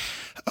 Now,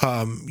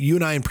 you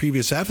and I in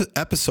previous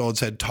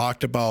episodes had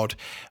talked about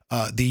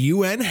the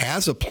UN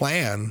has a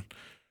plan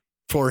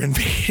for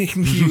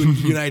invading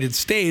the United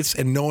States,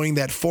 and knowing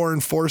that foreign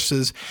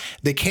forces,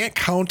 they can't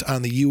count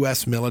on the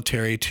U.S.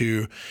 military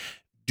to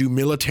do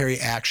military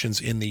actions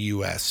in the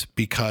U.S.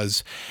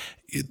 because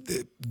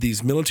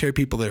these military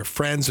people, they're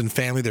friends and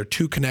family, they're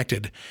too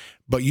connected.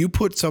 But you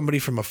put somebody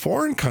from a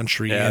foreign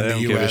country in the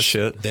U.S.,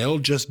 they'll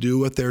just do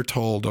what they're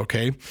told,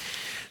 okay?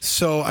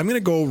 So I'm going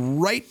to go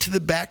right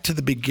back to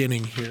the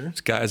beginning here.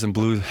 These guys in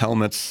blue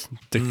helmets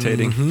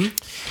dictating.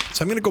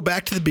 So I'm going to go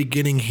back to the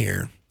beginning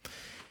here.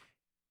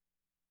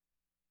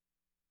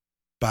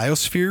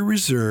 Biosphere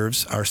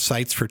reserves are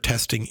sites for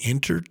testing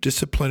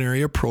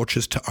interdisciplinary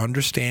approaches to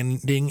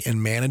understanding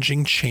and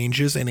managing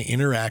changes and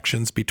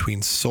interactions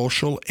between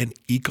social and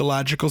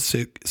ecological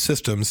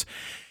systems,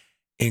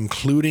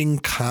 including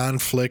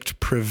conflict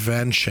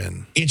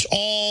prevention. It's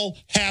all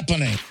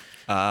happening.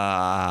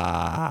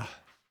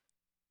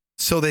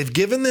 So they've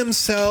given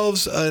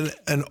themselves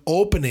an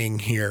opening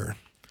here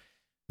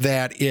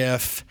that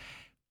if,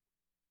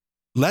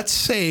 let's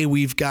say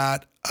we've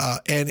got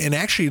and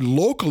actually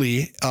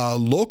locally,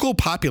 local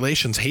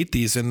populations hate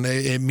these, and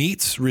it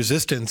meets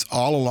resistance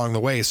all along the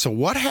way. So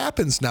what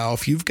happens now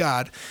if you've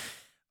got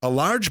a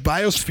large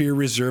biosphere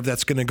reserve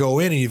that's going to go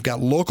in, and you've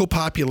got local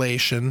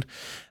population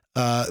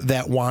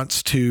that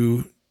wants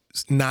to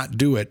not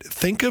do it?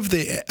 Think of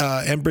the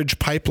Enbridge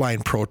pipeline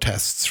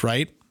protests,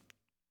 right?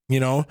 You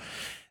know,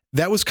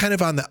 that was kind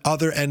of on the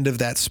other end of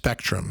that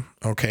spectrum.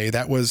 Okay.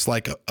 That was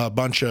like a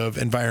bunch of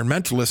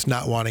environmentalists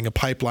not wanting a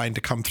pipeline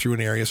to come through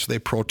an area, so they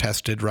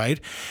protested, right?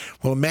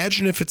 Well,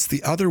 imagine if it's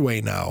the other way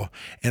now,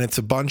 and it's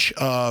a bunch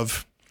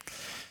of,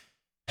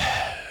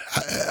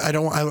 I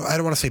don't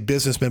want to say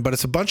businessmen, but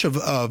it's a bunch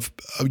of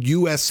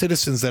U.S.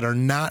 citizens that are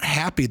not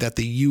happy that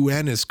the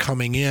UN is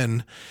coming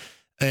in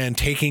and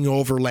taking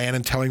over land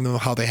and telling them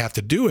how they have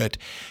to do it.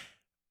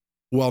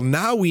 Well,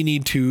 now we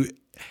need to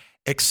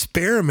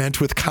experiment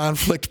with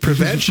conflict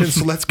prevention.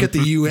 So let's get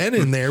the UN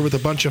in there with a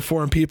bunch of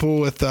foreign people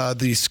with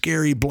these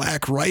scary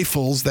black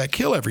rifles that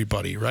kill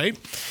everybody, right?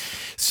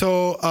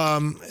 So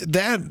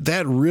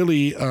that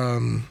really.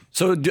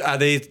 So are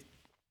they?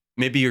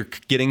 Maybe you're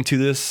getting to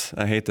this.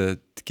 I hate to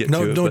get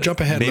to it. No, jump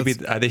ahead. Maybe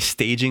are they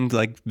staging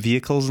like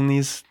vehicles in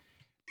these?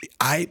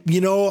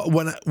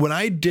 When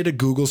I did a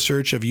Google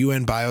search of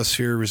UN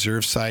Biosphere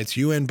Reserve sites,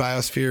 UN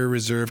Biosphere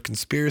Reserve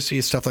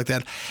conspiracy, stuff like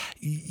that,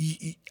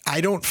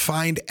 I don't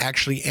find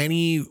actually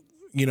any,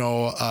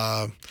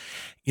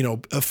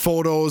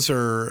 photos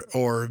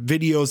or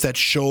videos that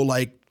show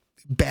like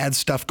bad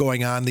stuff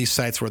going on these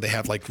sites where they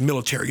have like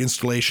military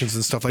installations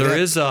and stuff like that. There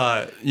is,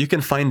 you can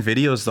find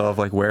videos though of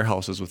like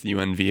warehouses with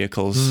UN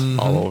vehicles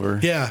all over.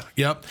 Yeah.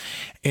 Yep.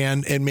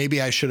 And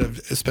maybe I should have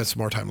spent some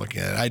more time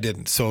looking at it. I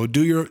didn't. So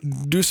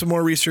do some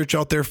more research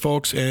out there,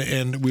 folks.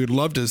 And we would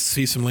love to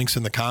see some links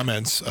in the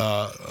comments,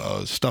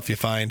 stuff you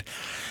find.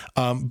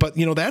 But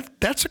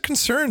that's a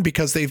concern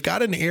because they've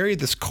got an area,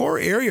 this core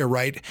area,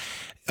 right?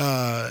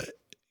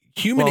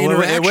 Human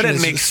interaction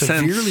is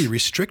severely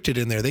restricted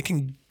in there.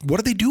 What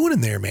are they doing in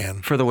there,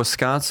 man? For the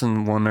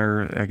Wisconsin one,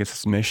 or I guess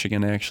it's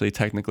Michigan, actually,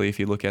 technically, if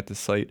you look at the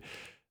site,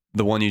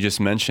 the one you just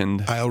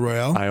mentioned, Isle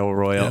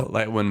Royale,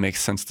 that wouldn't make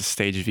sense to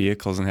stage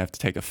vehicles and have to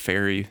take a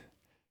ferry.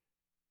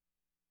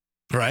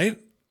 Right?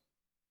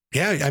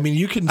 Yeah, I mean,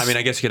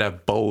 I guess you could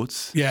have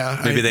boats. Yeah.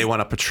 Maybe they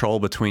want to patrol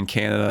between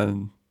Canada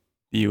and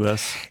the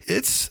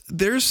U.S.?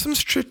 There's some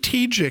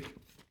strategic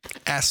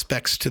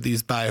aspects to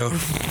these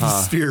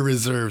biosphere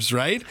reserves,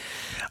 right?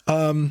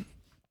 And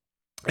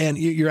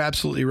you're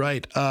absolutely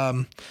right. Where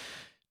am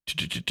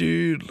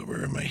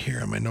I here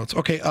on my notes?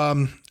 Okay,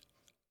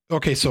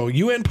 so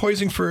UN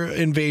poising for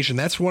invasion.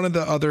 That's one of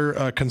the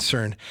other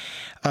concern.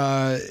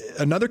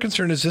 Another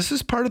concern is this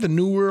is part of the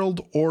New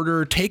World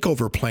Order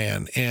takeover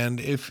plan.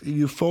 And if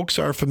you folks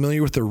are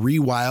familiar with the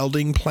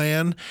rewilding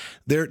plan,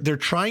 they're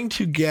trying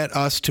to get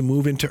us to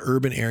move into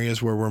urban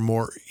areas where we're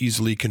more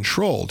easily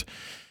controlled.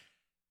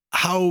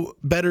 How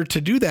better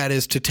to do that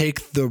is to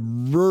take the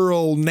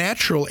rural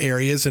natural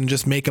areas and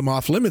just make them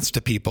off limits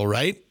to people,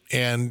 right?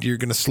 And you're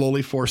going to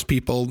slowly force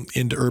people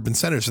into urban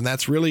centers. And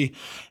that's really,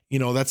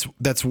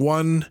 that's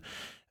one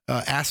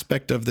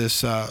aspect of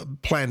this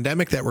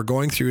pandemic that we're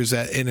going through is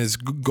that,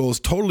 and goes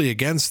totally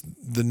against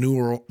the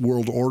New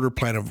World Order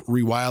plan of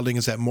rewilding,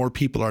 is that more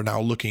people are now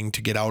looking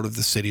to get out of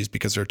the cities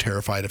because they're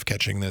terrified of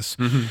catching this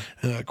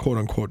quote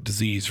unquote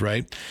disease,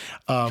 right?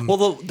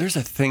 Well, there's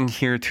a thing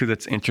here too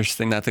that's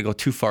interesting, not to go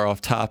too far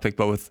off topic,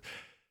 but with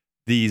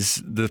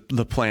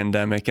the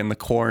pandemic and the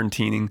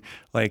quarantining,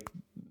 like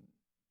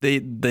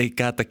they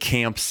got the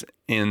camps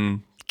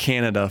in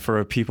Canada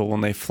for people when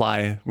they're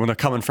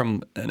coming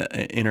from an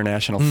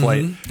international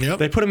flight. Yep.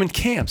 They put them in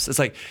camps. It's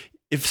like,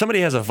 if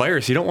somebody has a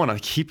virus, you don't want to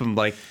keep them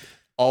like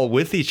all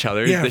with each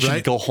other. Yeah, they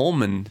should go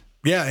home and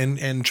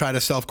try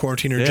to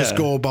self-quarantine or just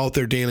go about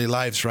their daily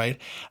lives,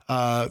 right?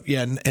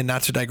 And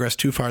not to digress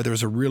too far, there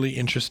was a really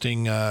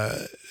interesting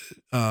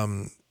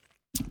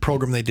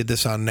program. They did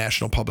this on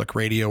National Public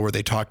Radio where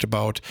they talked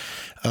about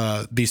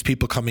these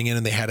people coming in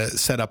and they had to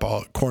set up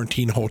a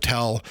quarantine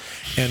hotel.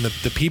 And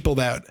the people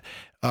that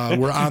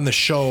were on the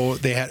show,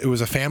 it was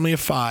a family of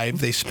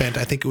 5. They spent,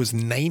 I think it was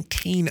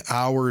 19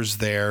 hours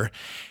there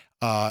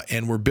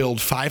and were billed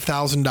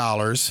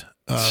 $5,000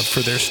 for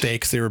their stay.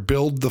 They were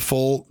billed the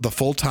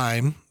full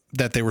time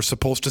that they were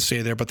supposed to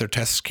stay there, but their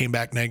tests came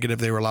back negative.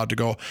 They were allowed to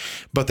go,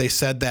 but they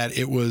said that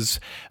it was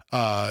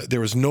there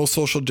was no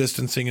social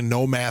distancing and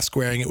no mask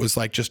wearing. It was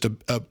like just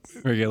a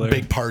regular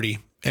big party.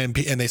 And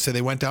they said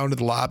they went down to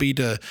the lobby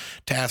to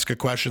ask a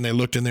question. They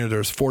looked in there. There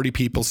was 40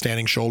 people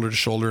standing shoulder to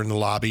shoulder in the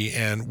lobby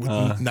and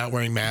not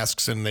wearing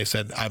masks. And they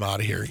said, "I'm out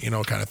of here,"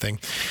 kind of thing.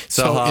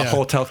 So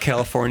Hotel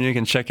California, you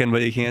can check in,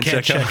 but you can't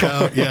check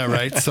out. Yeah,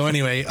 right. So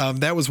anyway,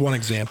 that was one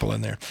example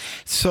in there.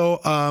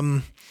 So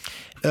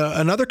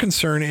another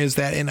concern is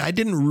that, and I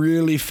didn't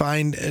really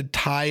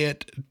tie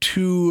it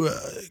too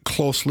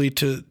closely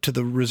to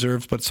the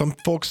reserves, but some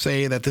folks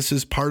say that this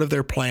is part of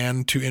their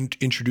plan to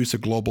introduce a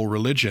global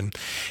religion.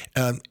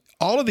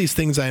 All of these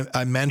things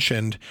I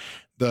mentioned,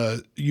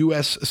 the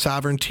U.S.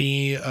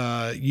 sovereignty,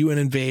 UN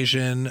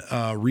invasion,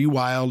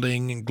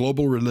 rewilding,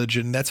 global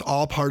religion, that's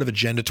all part of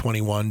Agenda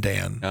 21,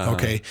 Dan.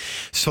 Okay.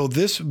 So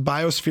this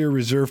Biosphere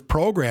Reserve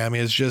program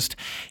is just,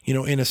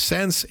 in a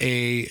sense,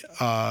 the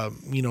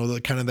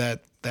kind of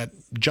that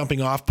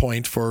jumping off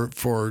point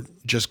for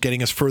just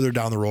getting us further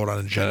down the road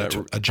on Agenda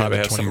 21. Probably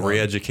have some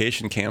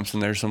re-education camps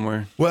in there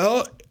somewhere.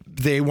 Well,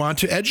 they want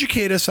to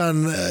educate us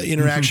on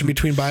interaction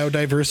between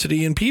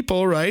biodiversity and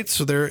people, right?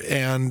 So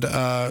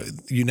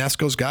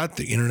UNESCO's got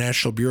the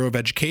International Bureau of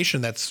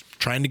Education that's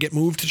trying to get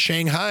moved to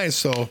Shanghai.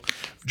 So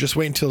just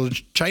wait until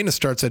China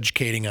starts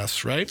educating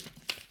us, right?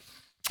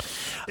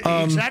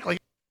 Exactly.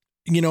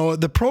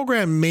 The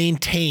program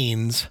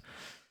maintains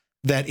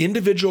that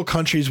individual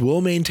countries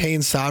will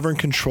maintain sovereign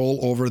control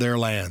over their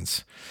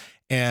lands.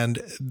 And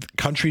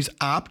countries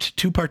opt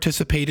to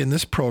participate in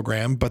this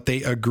program, but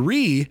they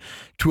agree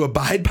to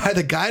abide by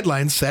the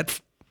guidelines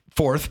set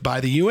forth by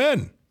the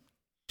UN.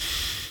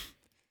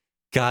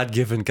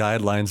 God-given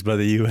guidelines by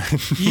the UN.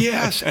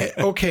 Yes.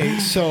 Okay.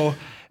 So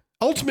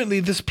ultimately,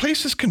 this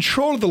places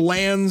control of the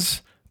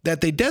lands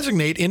that they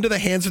designate into the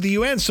hands of the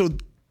UN. So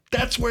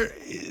that's where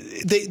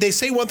they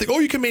say one thing,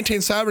 you can maintain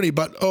sovereignty,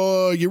 but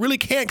you really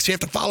can't because you have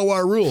to follow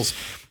our rules.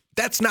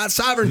 That's not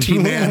sovereignty,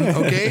 man.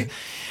 Okay.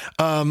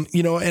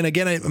 And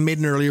again, I made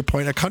an earlier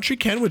point, a country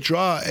can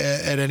withdraw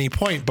at any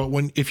point, but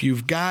if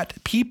you've got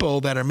people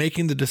that are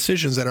making the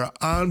decisions that are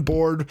on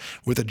board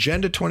with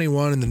Agenda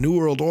 21 and the New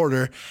World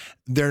Order,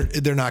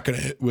 they're not going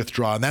to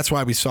withdraw. And that's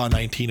why we saw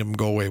 19 of them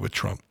go away with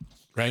Trump.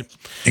 Right.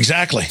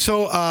 Exactly.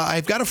 So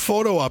I've got a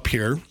photo up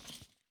here.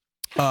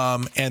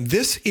 And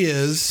this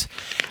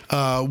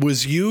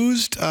was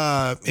used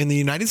in the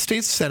United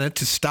States Senate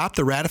to stop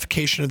the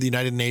ratification of the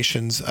United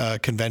Nations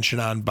Convention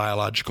on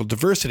Biological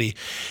Diversity.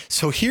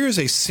 So here's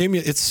a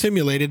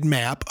simulated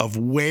map of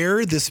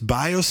where this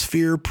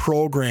biosphere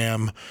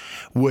program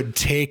would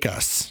take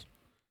us.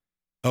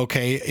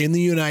 Okay, in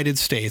the United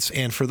States.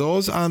 And for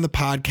those on the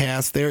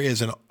podcast, there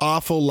is an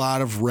awful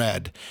lot of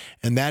red,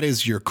 and that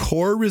is your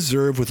core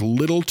reserve with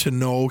little to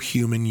no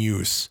human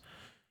use.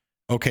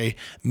 Okay,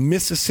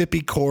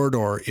 Mississippi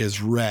corridor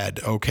is red.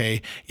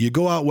 Okay, you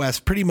go out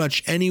west, pretty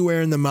much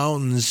anywhere in the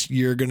mountains,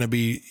 you're going to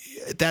be,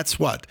 that's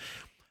what?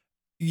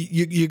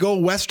 You go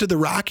west of the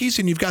Rockies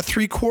and you've got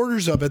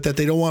 3/4 of it that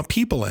they don't want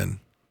people in.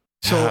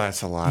 So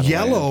that's a lot of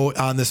yellow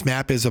on this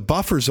map is a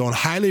buffer zone,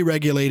 highly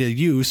regulated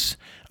use.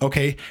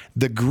 Okay.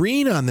 The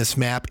green on this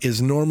map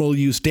is normal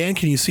use. Dan,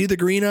 can you see the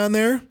green on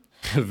there?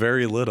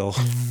 Very little.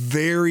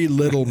 Very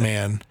little,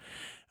 man.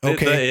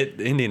 Okay.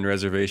 Indian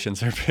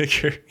reservations are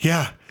bigger.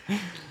 Yeah.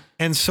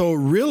 And so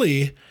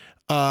really,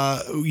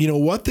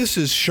 what this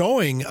is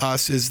showing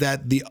us is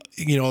that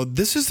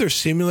this is their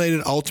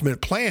simulated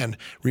ultimate plan.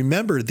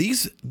 Remember,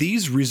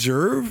 these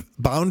reserve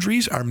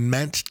boundaries are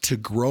meant to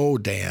grow,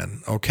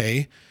 Dan.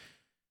 Okay.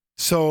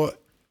 So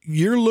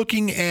you're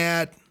looking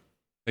at.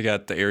 I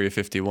got the Area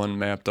 51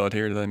 mapped out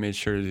here that I made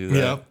sure to do that.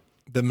 Yeah.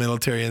 The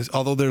military is,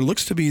 although there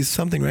looks to be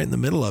something right in the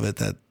middle of it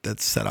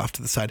that's set off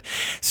to the side.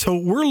 So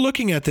we're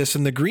looking at this,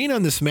 and the green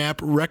on this map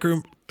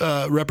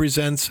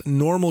represents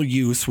normal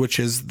use, which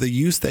is the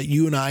use that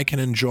you and I can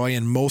enjoy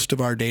in most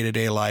of our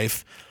day-to-day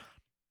life.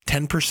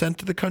 10%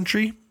 of the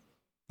country,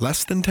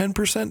 less than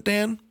 10%,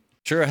 Dan?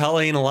 Sure, hell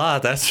ain't a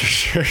lot, that's for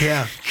sure.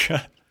 Yeah.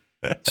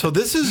 So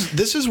this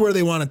is where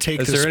they want to take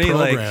this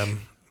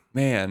program.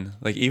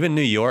 Even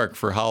New York,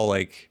 for how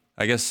I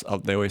guess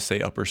they always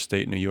say upper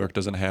state New York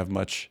doesn't have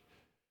much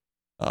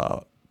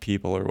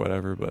people or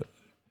whatever, but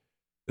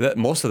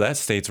most of that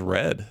state's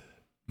red.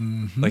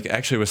 Mm-hmm.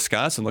 Actually,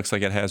 Wisconsin looks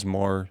like it has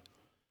more.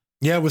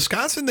 Yeah,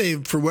 Wisconsin, they,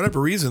 for whatever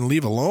reason,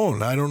 leave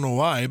alone. I don't know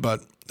why,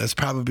 but that's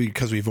probably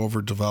because we've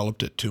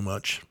overdeveloped it too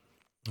much.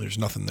 There's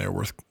nothing there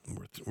worth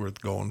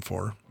going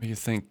for. You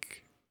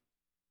think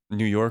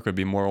New York would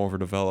be more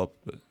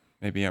overdeveloped, but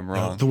maybe I'm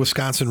wrong. The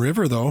Wisconsin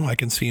River, though, I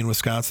can see in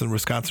Wisconsin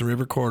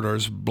River corridor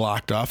is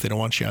blocked off. They don't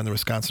want you on the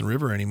Wisconsin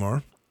River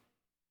anymore.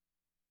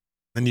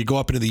 And you go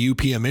up into the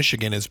UP of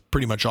Michigan, it's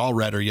pretty much all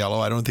red or yellow.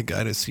 I don't think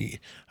I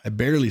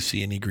barely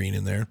see any green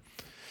in there.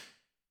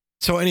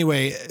 So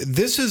anyway,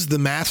 this is the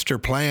master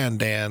plan,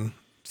 Dan,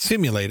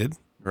 simulated.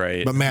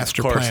 Right. But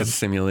master plan. Of course plan. It's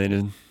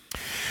simulated.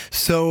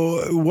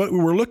 So what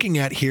we're looking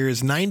at here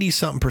is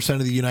 90-something%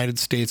 of the United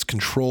States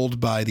controlled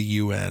by the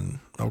UN.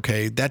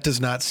 Okay. That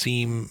does not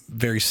seem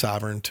very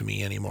sovereign to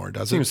me anymore,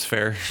 does it? Seems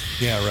fair.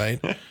 Yeah,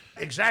 right?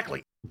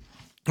 Exactly.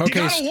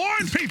 Okay. You gotta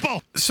warn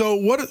people. So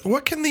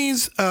what can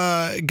these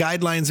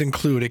guidelines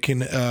include? It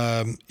can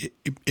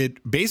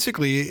it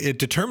basically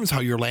determines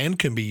how your land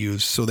can be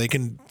used. So they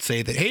can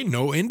say that, hey,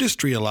 no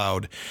industry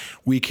allowed.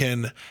 We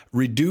can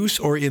reduce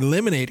or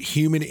eliminate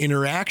human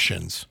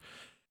interactions.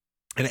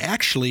 And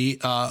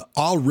actually,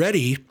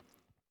 already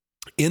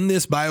in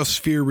this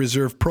Biosphere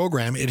Reserve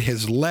program, it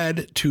has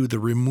led to the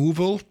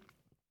removal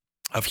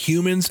of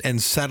humans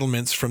and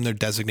settlements from their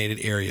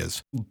designated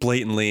areas.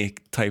 Blatantly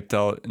typed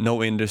out,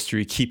 no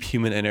industry, keep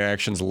human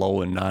interactions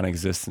low and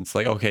non-existent.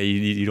 Okay,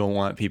 you don't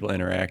want people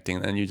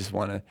interacting, then you just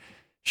want to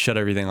shut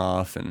everything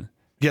off. And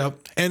yeah,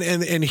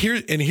 and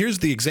here's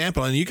the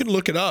example, and you can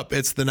look it up.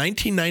 It's the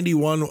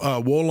 1991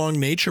 Wolong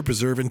Nature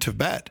Preserve in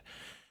Tibet.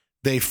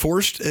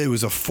 It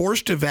was a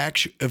forced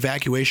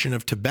evacuation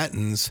of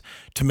Tibetans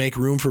to make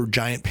room for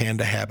giant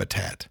panda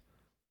habitat.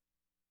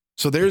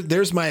 So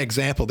there's my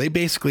example. They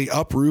basically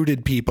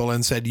uprooted people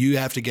and said, you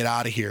have to get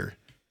out of here,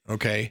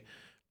 okay?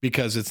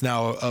 Because it's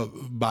now a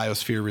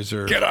biosphere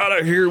reserve. Get out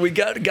of here. We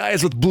got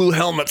guys with blue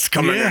helmets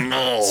coming in.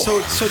 No.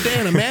 So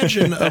Dan,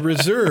 imagine a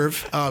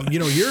reserve.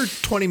 You're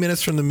 20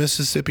 minutes from the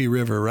Mississippi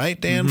River, right,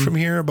 Dan? Mm-hmm. From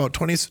here, about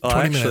 20 minutes.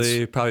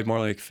 Actually, probably more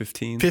like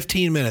 15.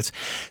 15 minutes.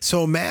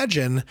 So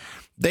imagine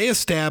they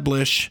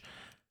establish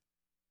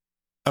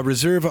a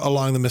reserve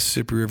along the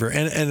Mississippi River,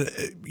 and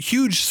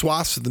huge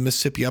swaths of the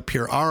Mississippi up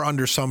here are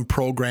under some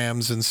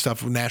programs and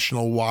stuff,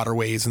 national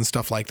waterways and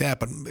stuff like that.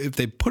 But if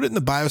they put it in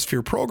the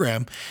biosphere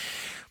program,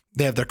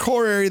 they have their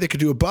core area, they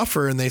could do a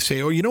buffer, and they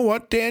say, oh, you know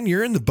what, Dan,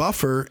 you're in the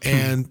buffer,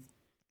 and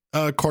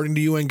according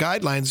to UN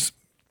guidelines,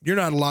 you're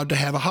not allowed to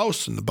have a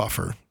house in the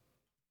buffer.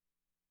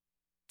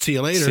 See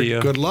you later. See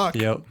ya. Good luck.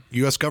 Yep.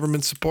 U.S.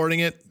 government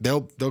supporting it.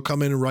 They'll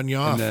come in and run you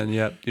off. And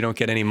then, you don't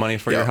get any money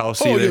for your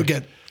house either. You'll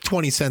get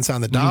 20 cents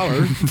on the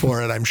dollar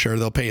for it. I'm sure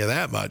they'll pay you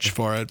that much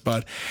for it.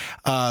 But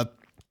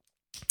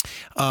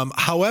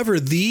however,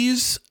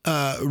 these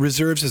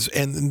reserves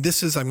and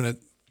this is, I'm going to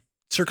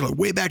circle it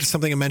way back to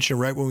something I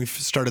mentioned right when we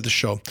started the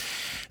show.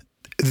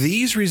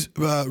 These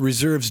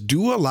reserves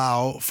do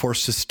allow for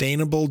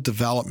sustainable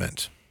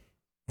development.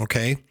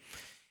 Okay.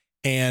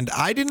 And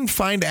I didn't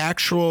find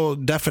actual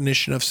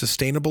definition of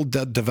sustainable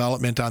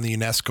development on the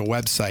UNESCO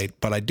website,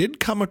 but I did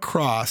come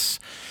across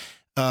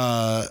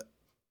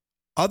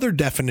other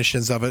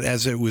definitions of it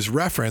as it was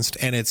referenced,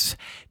 and it's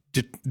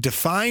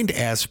defined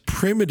as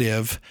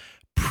primitive,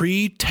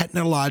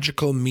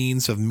 pre-technological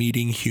means of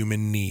meeting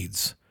human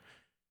needs.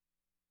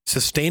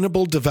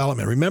 Sustainable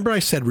development.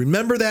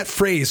 Remember that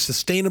phrase,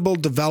 sustainable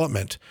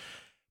development.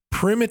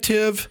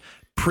 Primitive,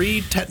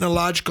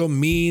 pre-technological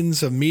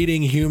means of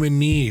meeting human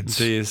needs.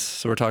 Jeez,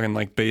 so we're talking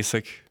like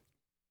basic.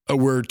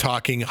 We're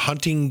talking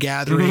hunting,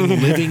 gathering,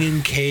 living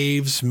in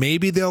caves.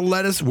 Maybe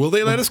will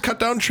they let us cut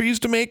down trees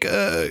to make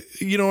a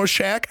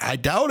shack? I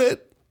doubt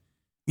it.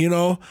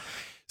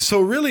 So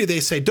really they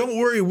say, don't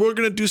worry, we're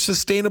going to do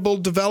sustainable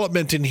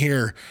development in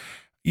here.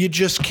 You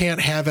just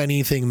can't have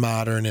anything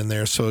modern in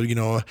there. So,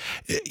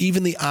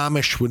 even the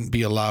Amish wouldn't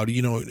be allowed,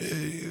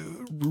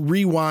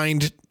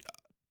 rewind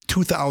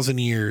 2,000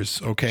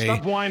 years. Okay.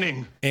 Stop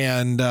whining.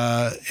 And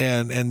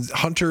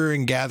hunter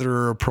and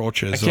gatherer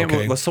approaches.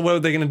 So what are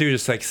they going to do?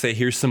 Just like say,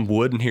 here's some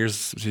wood and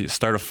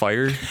start a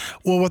fire.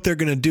 Well, what they're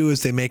going to do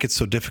is they make it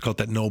so difficult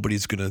that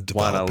nobody's going to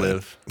develop it.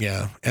 Live.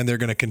 Yeah. And they're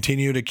going to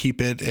continue to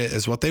keep it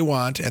as what they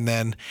want. And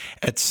then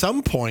at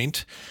some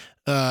point,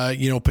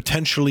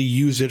 potentially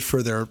use it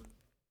for their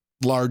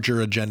larger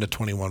Agenda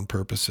 21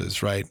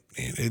 purposes, right?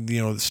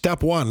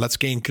 Step one, let's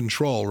gain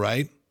control,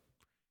 right?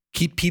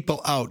 Keep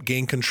people out,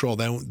 gain control.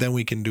 Then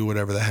we can do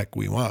whatever the heck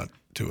we want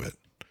to it.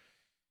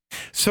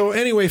 So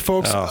anyway,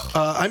 folks,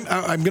 I'm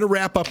going to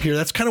wrap up here.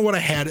 That's kind of what I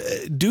had.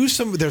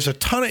 There's a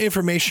ton of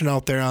information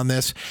out there on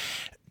this.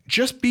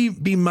 Just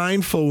be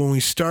mindful when we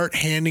start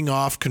handing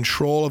off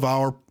control of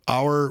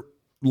our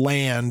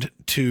land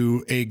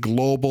to a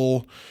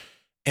global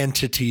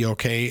entity.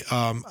 Okay.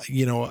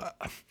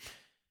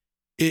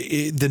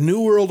 The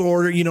New World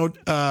Order,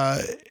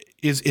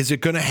 is it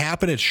going to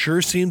happen? It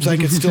sure seems like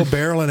it's still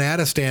barreling at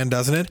us, Dan,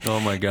 doesn't it? Oh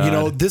my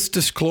God. This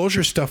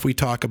disclosure stuff we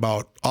talk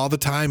about all the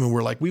time, and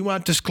we're like, we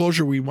want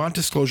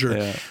disclosure.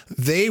 Yeah.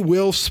 They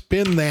will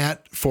spin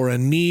that for a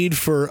need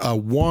for a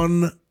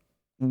one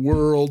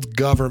world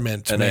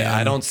government. And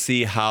I don't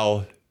see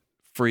how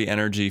free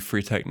energy,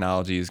 free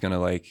technology is going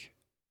to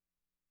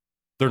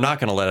they're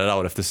not going to let it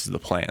out if this is the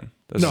plan.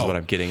 This is what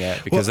I'm getting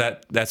at, because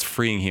that's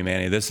freeing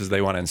humanity.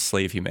 They want to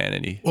enslave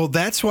humanity. Well,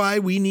 that's why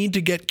we need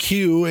to get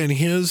Q and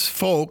his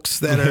folks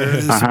that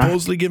are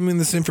supposedly giving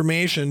this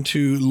information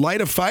to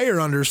light a fire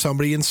under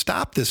somebody and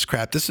stop this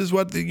crap. This is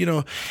what,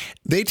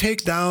 they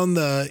take down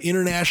the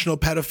international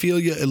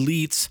pedophilia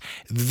elites.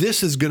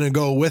 This is going to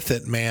go with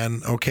it,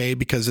 man. Okay.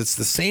 Because it's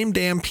the same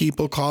damn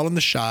people calling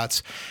the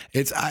shots.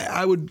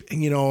 I would,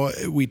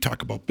 we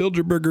talk about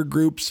Bilderberger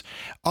groups,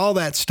 all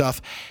that stuff.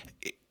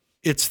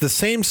 It's the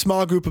same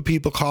small group of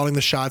people calling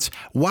the shots.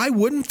 Why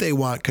wouldn't they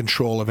want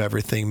control of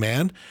everything,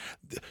 man?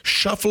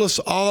 Shuffle us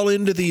all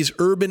into these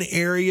urban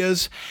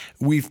areas.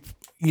 We've,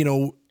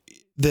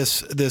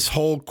 this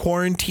whole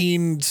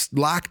quarantine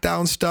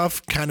lockdown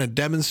stuff kind of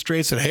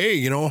demonstrates that,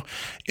 hey,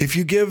 if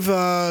you give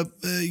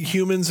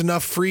humans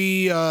enough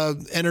free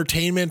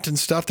entertainment and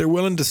stuff, they're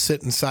willing to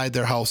sit inside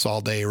their house all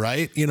day,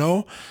 right?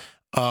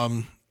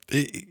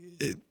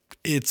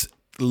 It's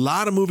a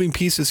lot of moving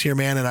pieces here,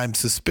 man, and I'm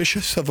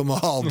suspicious of them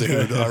all,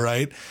 dude. All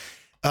right.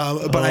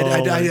 But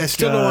I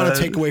still don't want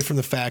to take away from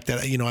the fact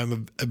that,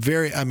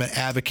 I'm an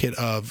advocate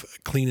of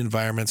clean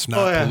environments,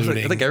 not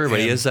polluting. I think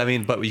everybody is. I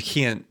mean, but you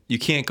can't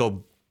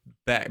go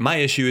back. My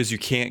issue is you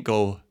can't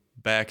go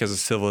back as a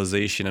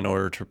civilization in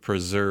order to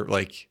preserve,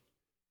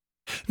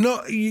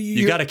 no,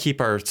 you got to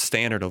keep our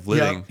standard of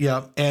living.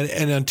 Yeah.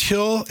 And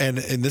until, and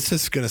this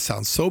is going to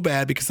sound so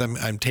bad because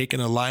I'm taking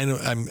a line,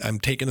 I'm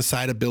taking a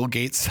side of Bill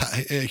Gates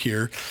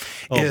here.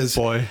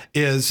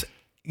 Is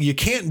you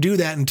can't do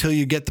that until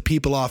you get the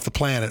people off the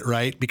planet,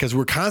 right? Because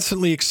we're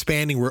constantly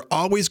expanding. We're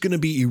always going to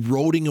be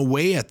eroding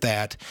away at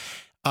that.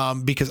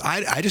 Because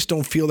I just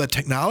don't feel that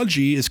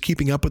technology is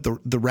keeping up with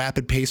the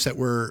rapid pace that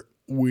we're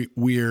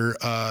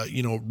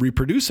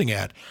reproducing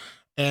at.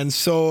 And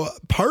so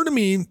part of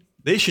me,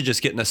 they should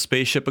just get in a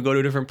spaceship and go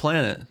to a different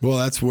planet.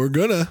 Well, we're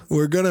gonna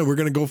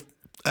go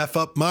F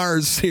up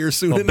Mars here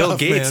soon enough. Bill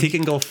Gates, man. He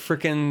can go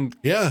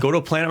go to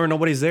a planet where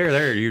nobody's there.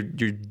 There, your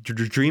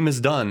dream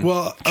is done.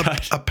 Well,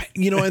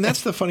 and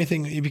that's the funny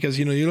thing, because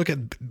you look at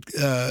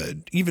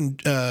even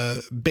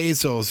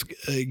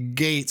Bezos,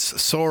 Gates,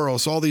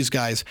 Soros, all these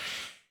guys,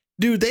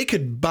 dude. They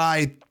could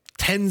buy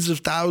tens of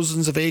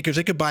thousands of acres.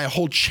 They could buy a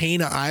whole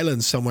chain of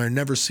islands somewhere and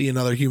never see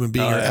another human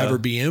being ever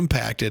be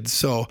impacted.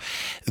 So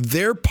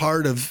they're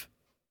part of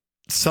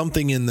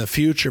something in the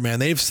future, man.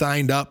 They've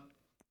signed up.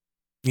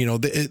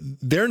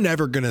 They're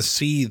never going to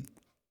see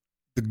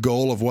the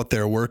goal of what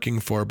they're working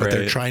for, but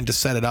they're trying to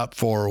set it up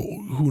for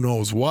who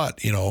knows what.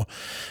 It's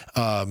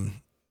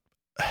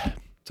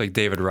like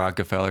David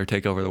Rockefeller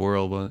take over the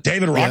world. But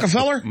David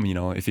Rockefeller?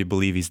 If you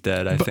believe he's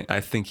dead,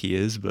 I think he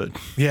is. But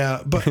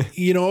but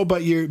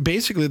you're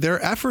basically, their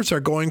efforts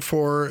are going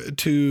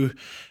to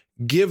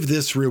give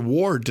this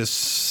reward to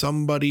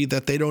somebody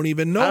that they don't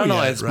even know. I don't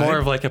know. Yet, it's right? more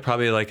of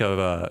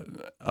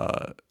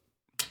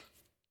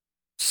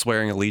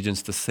swearing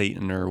allegiance to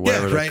Satan or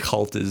whatever the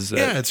cult is.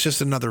 It's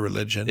just another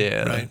religion.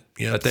 Yeah, right.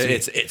 Yeah, but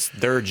it's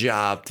their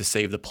job to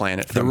save the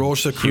planet. The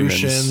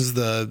Rosicrucians,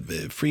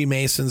 the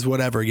Freemasons,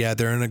 whatever. Yeah,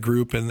 they're in a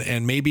group,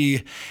 and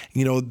maybe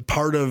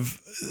part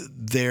of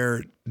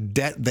their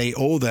debt they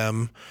owe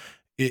them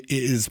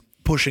is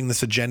pushing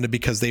this agenda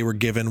because they were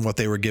given what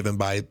they were given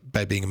by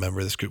being a member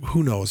of this group.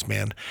 Who knows,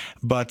 man?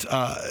 But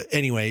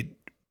anyway,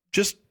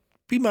 just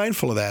be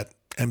mindful of that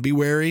and be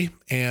wary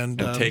and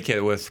take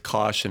it with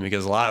caution,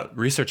 because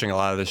researching a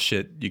lot of this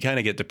shit, you kind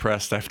of get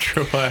depressed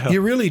after a while.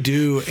 You really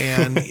do.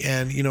 And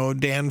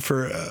Dan,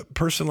 for a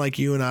person like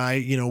you and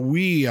I,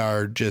 we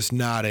are just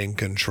not in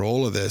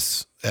control of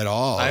this at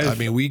all.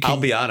 I'll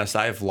be honest.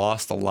 I've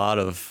lost a lot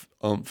of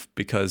oomph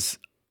because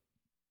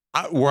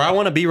where I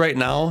want to be right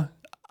now,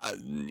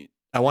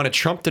 I wanted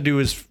Trump to do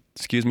his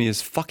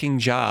fucking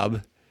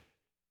job,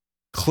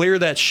 clear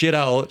that shit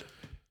out,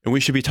 and we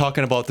should be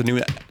talking about the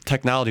new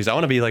technologies. I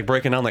want to be like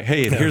breaking down, like,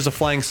 hey, here's a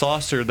flying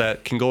saucer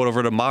that can go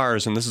over to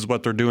Mars, and this is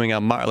what they're doing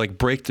on Mars. Like,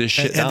 break this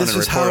shit down and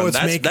record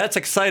it. That's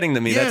exciting to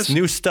me. Yes. That's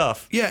new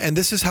stuff. Yeah, and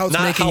this is how it's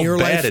making your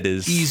life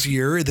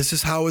easier. This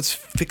is how it's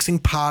fixing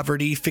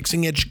poverty,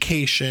 fixing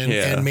education,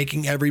 and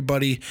making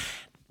everybody.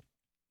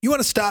 You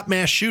want to stop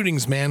mass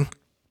shootings, man?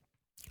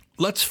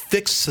 Let's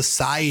fix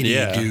society,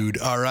 dude.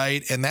 All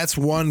right, and that's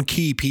one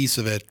key piece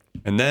of it.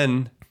 And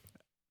then.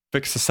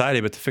 Fix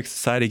society, but to fix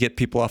society, get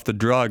people off the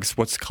drugs.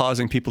 What's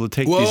causing people to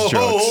take these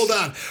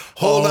drugs?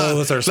 Hold on.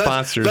 Those are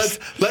sponsors.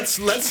 Let's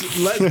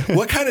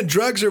what kind of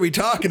drugs are we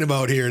talking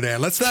about here, Dan?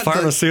 Let's not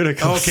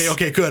pharmaceuticals.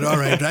 Okay, good. All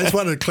right. I just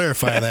wanted to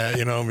clarify that,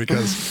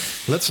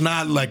 because let's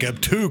not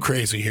get too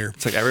crazy here.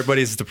 It's like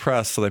everybody's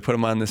depressed, so they put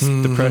them on this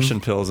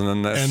depression pills, and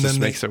then that just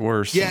makes it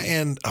worse. Yeah,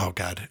 and oh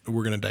god,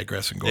 we're gonna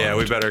digress and go. Yeah,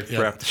 we better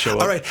wrap the show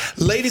up. All right,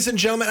 ladies and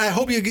gentlemen, I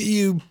hope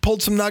you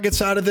pulled some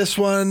nuggets out of this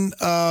one.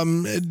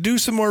 Do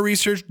some more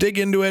research. Dig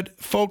into it,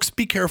 folks.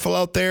 Be careful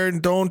out there,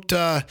 and don't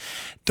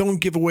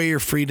give away your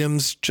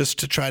freedoms just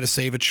to try to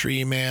save a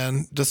tree,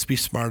 man. Just be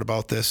smart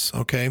about this,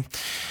 okay?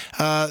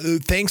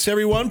 Thanks,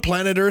 everyone.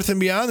 Planet Earth and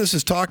beyond. This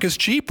is Talk is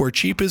Cheap, where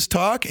cheap is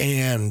talk,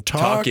 and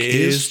talk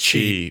is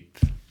cheap.